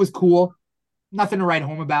 I thought it was cool. Nothing to write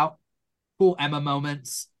home about. Cool Emma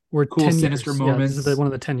moments. We're cool 10 Sinister years. moments. Yeah, this is one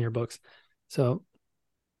of the 10-year books. So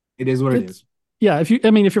it is what it is. Yeah, if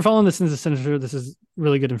you're following the Sins of Sinister, this is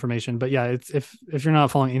really good information. But yeah, it's if you're not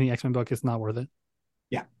following any X-Men book, it's not worth it.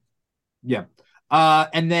 Yeah.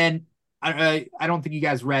 And then I don't think you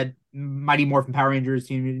guys read Mighty Morphin Power Rangers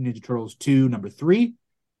Teenage Mutant Ninja Turtles 2 #3.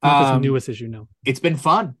 Not this newest issue, no. It's been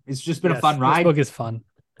fun. It's just been a fun ride. This book is fun.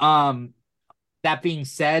 That being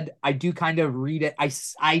said, I do kind of read it.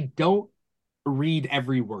 I don't read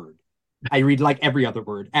every word. I read like every other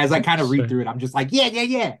word. As I kind of read through it, I'm just like, yeah.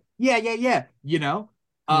 You know?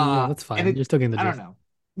 Yeah, that's fine. You're still getting the I gist. don't know.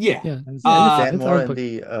 Yeah. Is that more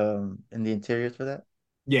in the interiors for that?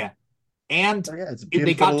 Yeah. And yeah, it's beautiful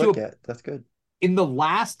they got to look at. That's good. In the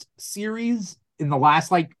last series, in the last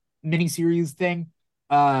like mini series thing,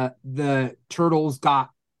 the turtles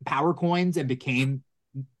got power coins and became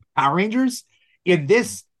Power Rangers. In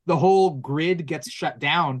this, the whole grid gets shut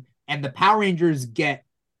down and the Power Rangers get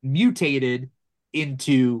mutated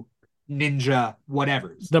into ninja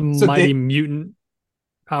whatevers. The Mighty Mutant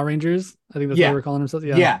Power Rangers. I think that's what they were calling themselves.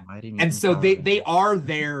 Yeah. And so they are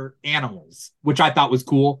their animals, which I thought was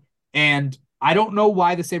cool. And I don't know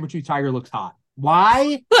why the saber-tooth tiger looks hot.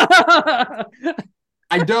 Why? I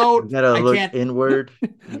don't. You gotta look can't. Inward.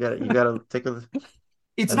 You gotta take a.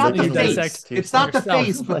 It's not the face. It's not the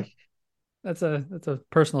face, but that's a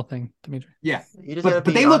personal thing, Dimithri. Yeah, but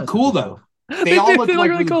they look cool though. They all look like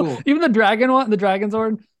really cool. Even the dragon one, the dragon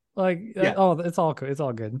sword. Like, oh, it's all cool. It's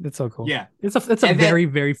all good. It's so cool. Yeah, it's a very,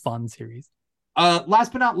 very fun series.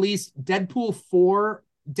 Last but not least, Deadpool 4.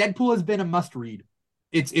 Deadpool has been a must read.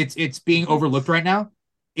 It's being overlooked right now.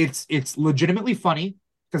 It's legitimately funny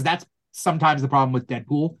because that's sometimes the problem with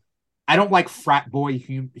Deadpool. I don't like frat boy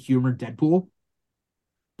humor Deadpool,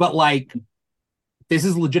 but like this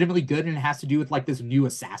is legitimately good, and it has to do with like this new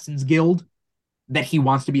Assassins Guild that he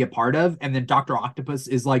wants to be a part of, and then Dr. Octopus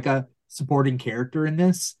is like a supporting character in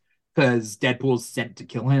this because Deadpool's sent to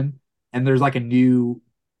kill him, and there's like a new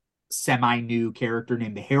semi-new character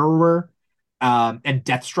named the Harrower. And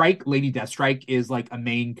Deathstrike, Lady Deathstrike, is like a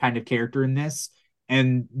main kind of character in this.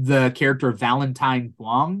 And the character of Valentine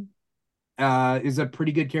Wong is a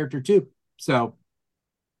pretty good character too. So,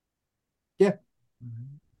 yeah.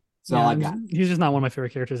 So I got. He's just not one of my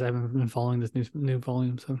favorite characters. I haven't been following this new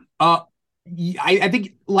volume. So, I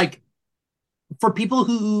think like for people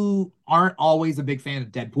who aren't always a big fan of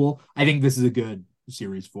Deadpool, I think this is a good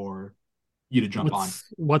series for you to jump on.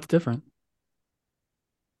 What's different?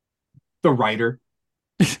 The writer.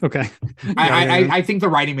 Okay. I think the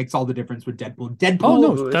writing makes all the difference with Deadpool. Oh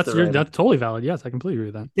no, that's totally valid. Yes, I completely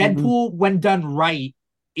agree with that. Deadpool, when done right,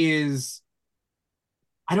 is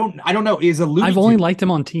I don't know, is a Looney I've only liked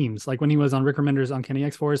him on teams, like when he was on Rick Remender's Uncanny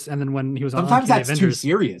X-Force, and then when he was on sometimes Uncanny that's Avengers. too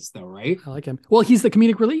serious though, right? I like him. Well, he's the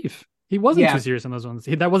comedic relief. He wasn't too serious in those ones.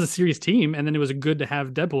 That was a serious team, and then it was good to have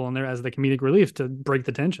Deadpool in there as the comedic relief to break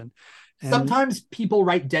the tension. And sometimes people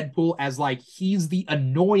write Deadpool as like he's the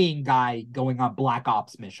annoying guy going on Black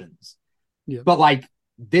Ops missions. Yeah. But like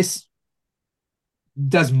this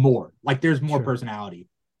does more. Like there's more personality.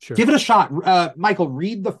 Sure. Give it a shot. Michael,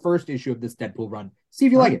 read the first issue of this Deadpool run. See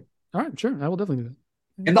if you like it. All right, sure. I will definitely do that.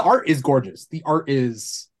 Yeah. And the art is gorgeous. The art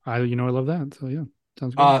is I love that. So yeah.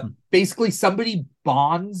 Sounds good. Basically somebody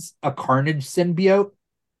bonds a Carnage symbiote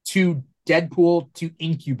to Deadpool to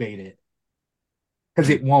incubate it. Because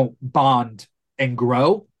it won't bond and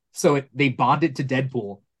grow. So they bond it to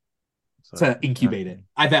Deadpool to incubate it.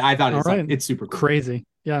 I thought it's, it's super cool. Crazy.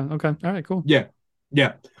 Yeah. Okay. All right, cool. Yeah.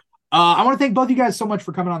 Yeah. I want to thank both of you guys so much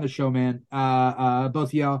for coming on the show, man. Both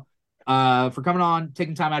of y'all for coming on,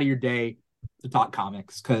 taking time out of your day to talk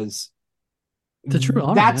comics, because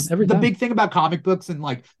that's the big thing about comic books and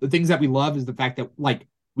like the things that we love is the fact that like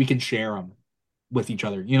we can share them with each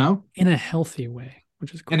other, you know, in a healthy way,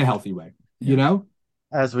 which is cool. In a healthy way, you know.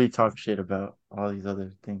 As we talk shit about all these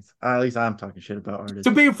other things, at least I'm talking shit about artists.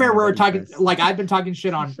 To be fair, we're talking like I've been talking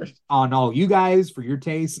shit on all you guys for your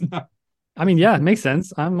taste. I mean, yeah, it makes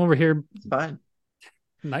sense. I'm over here. It's fine.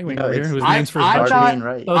 Nightwing over here, who's names for I'm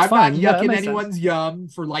not yucking anyone's yum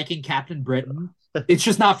for liking Captain Britain. It's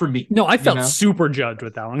just not for me. No, I felt super judged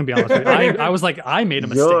with that one. I'm gonna be honest with you. I was like, I made a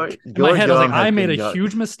mistake. In my head, I was like, I made a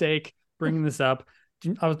huge mistake bringing this up.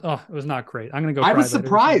 It was not great. I'm gonna go. I was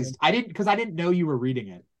surprised. I didn't know you were reading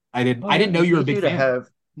it. I didn't know you were a big fan.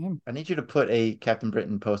 I need you to put a Captain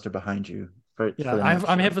Britain poster behind you.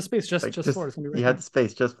 I have a space just for it. You had the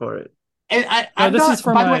space just for it. And I'm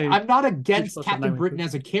not against Captain Britain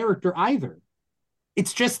as a character either.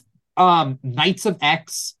 It's just Knights of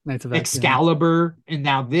X, Excalibur, and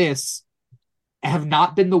now this have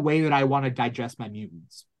not been the way that I want to digest my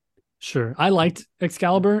mutants. Sure. I liked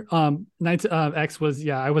Excalibur. Knights of X was,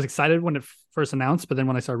 I was excited when it first announced, but then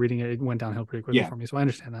when I started reading it, it went downhill pretty quickly for me. So I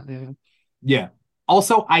understand that. Yeah.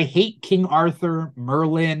 Also, I hate King Arthur,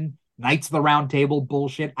 Merlin, Knights of the Round Table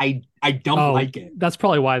bullshit. I don't like it. That's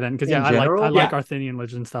probably why then, because I like Arthurian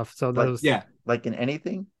legend stuff. So those like in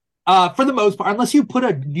anything. For the most part, unless you put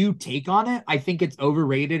a new take on it, I think it's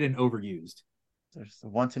overrated and overused. There's the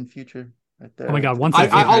Once and Future right there. Oh my god,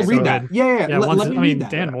 I'll read that. Yeah. Let me read that.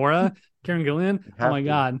 Dan Mora, Karen Gillian. Oh my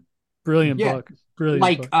god, brilliant book. Brilliant.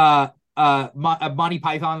 Like Monty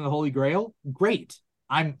Python and the Holy Grail. Great.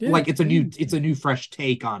 Like it's a new fresh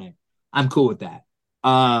take on it. I'm cool with that.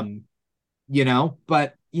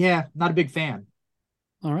 But yeah, not a big fan.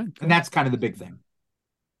 All right. Cool. And that's kind of the big thing.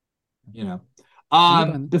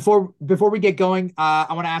 Before we get going,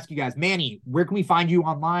 I want to ask you guys, Manny, where can we find you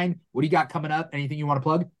online? What do you got coming up? Anything you want to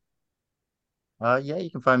plug? You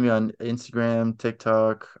can find me on Instagram,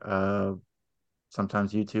 TikTok,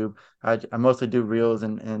 sometimes YouTube. I mostly do reels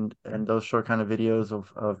and those short kind of videos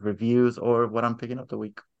of reviews or what I'm picking up the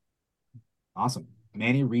week. Awesome.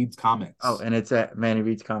 Manny Reads Comics. Oh, and it's at Manny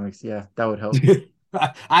Reads Comics. Yeah, that would help.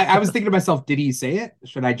 I was thinking to myself, did he say it?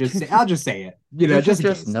 Should I just say? I'll just say it.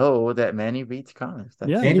 Just know that Manny reads comics.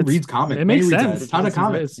 Manny reads comics. It makes sense. A ton of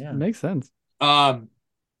comics. It makes sense.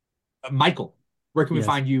 Michael, where can we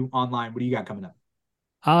find you online? What do you got coming up?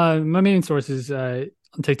 My main source is on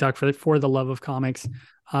TikTok for the love of comics.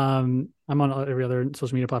 I'm on every other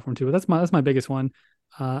social media platform too, but that's my biggest one.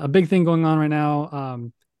 A big thing going on right now.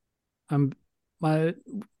 I'm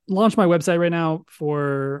launch my website right now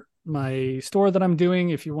for my store that I'm doing.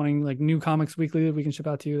 If you're wanting like new comics weekly that we can ship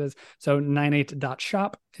out to you, so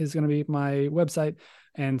 98.shop is going to be my website.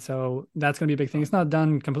 And so that's going to be a big thing. It's not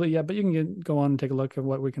done completely yet, but you can go on and take a look at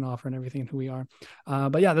what we can offer and everything and who we are.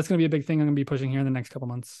 But yeah, that's going to be a big thing I'm going to be pushing here in the next couple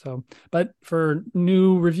months. So, but for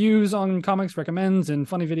new reviews on comics, recommends, and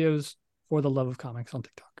funny videos, for the love of comics on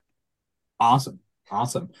TikTok. Awesome.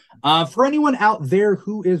 For anyone out there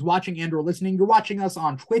who is watching and or listening, you're watching us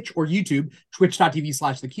on Twitch or YouTube,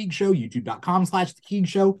 twitch.tv/The Keeg Show, youtube.com/The Keeg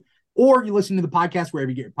Show, or you listen to the podcast wherever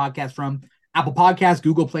you get your podcast from, Apple Podcasts,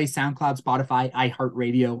 Google Play, SoundCloud, Spotify,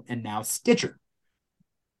 iHeartRadio, and now Stitcher.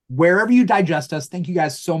 Wherever you digest us, thank you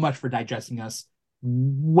guys so much for digesting us,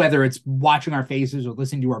 whether it's watching our faces or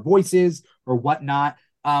listening to our voices or whatnot.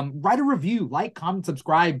 Write a review, like, comment,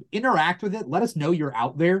 subscribe, interact with it. Let us know you're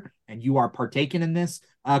out there and you are partaking in this,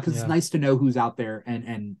 because it's nice to know who's out there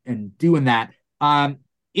and doing that.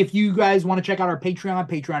 If you guys want to check out our Patreon,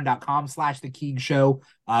 patreon.com/The Keeg Show.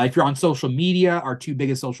 If you're on social media, our two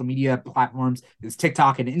biggest social media platforms is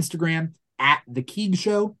TikTok and Instagram at The Keeg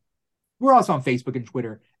Show. We're also on Facebook and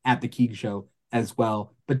Twitter at The Keeg Show as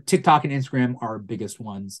well. But TikTok and Instagram are our biggest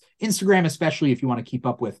ones. Instagram, especially if you want to keep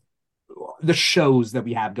up with the shows that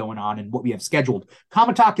we have going on and what we have scheduled.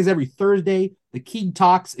 Comic Talk is every Thursday. The Keeg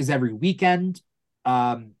Talks is every weekend.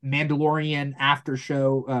 Mandalorian after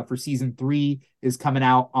show for season 3 is coming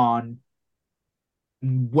out on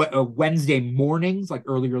Wednesday mornings, like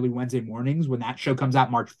early Wednesday mornings. When that show comes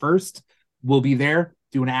out March 1st, we'll be there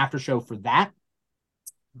doing an after show for that.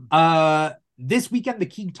 This weekend, the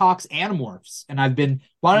Keeg Talks Animorphs, and I've been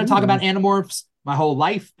wanting to talk about Animorphs my whole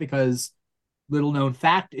life because little known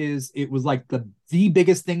fact is it was like the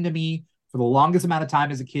biggest thing to me for the longest amount of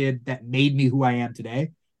time as a kid that made me who I am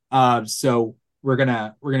today. So we're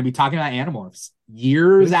gonna be talking about Animorphs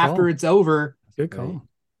years after it's over. Good call.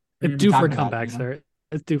 It's due for a comeback, sir.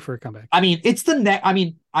 It's due for a comeback. I mean, it's the next. I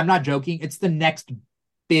mean, I'm not joking. It's the next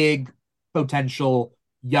big potential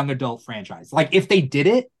young adult franchise. Like if they did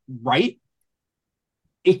it right,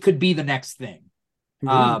 it could be the next thing.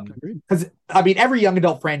 Because I mean, every young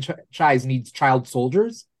adult franchise needs child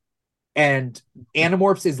soldiers, and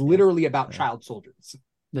Animorphs is literally about child soldiers.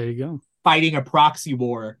 There you go. Fighting a proxy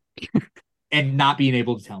war and not being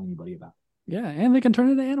able to tell anybody about it. Yeah, and they can turn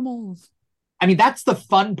into animals. I mean, that's the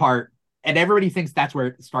fun part, and everybody thinks that's where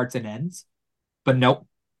it starts and ends, but nope.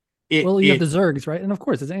 You have the Zergs, right? And of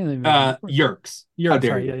course, it's anything. Yerks.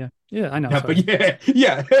 Sorry, yeah, I know. Yeah, but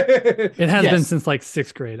yeah. It has been since like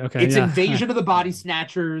 6th grade. Okay, it's Invasion of the Body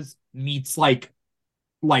Snatchers meets like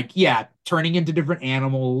turning into different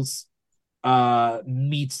animals,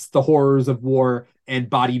 meets the horrors of war and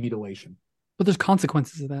body mutilation. But there's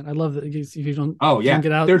consequences to that. I love that if you don't. Don't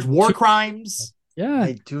get out. There's war crimes. Yeah,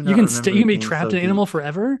 I do not. You can be trapped an animal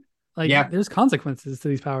forever. Like there's consequences to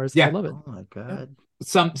these powers. Yeah, I love it. Oh my god.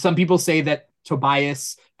 Some people say that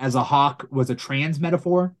Tobias as a hawk was a trans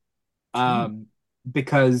metaphor,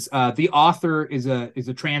 because the author is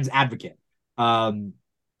a trans advocate.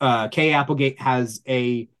 Kay Applegate has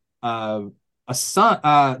a son,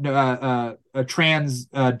 a trans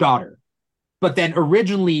daughter, but then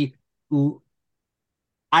originally,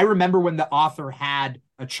 I remember when the author had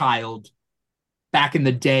a child back in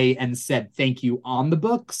the day and said thank you on the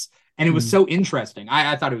books, and it was so interesting.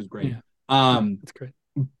 I thought it was great. That's great.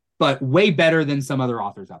 But way better than some other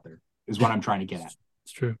authors out there is what I'm trying to get at.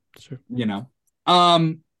 It's true. You know.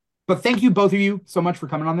 But thank you both of you so much for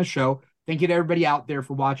coming on this show. Thank you to everybody out there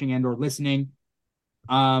for watching and or listening.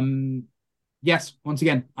 Yes, once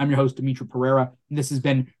again, I'm your host, Dimithri Perera, and this has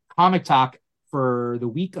been Comic Talk for the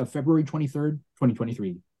week of February 23rd,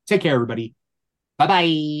 2023. Take care, everybody.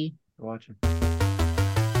 Bye-bye. For watching.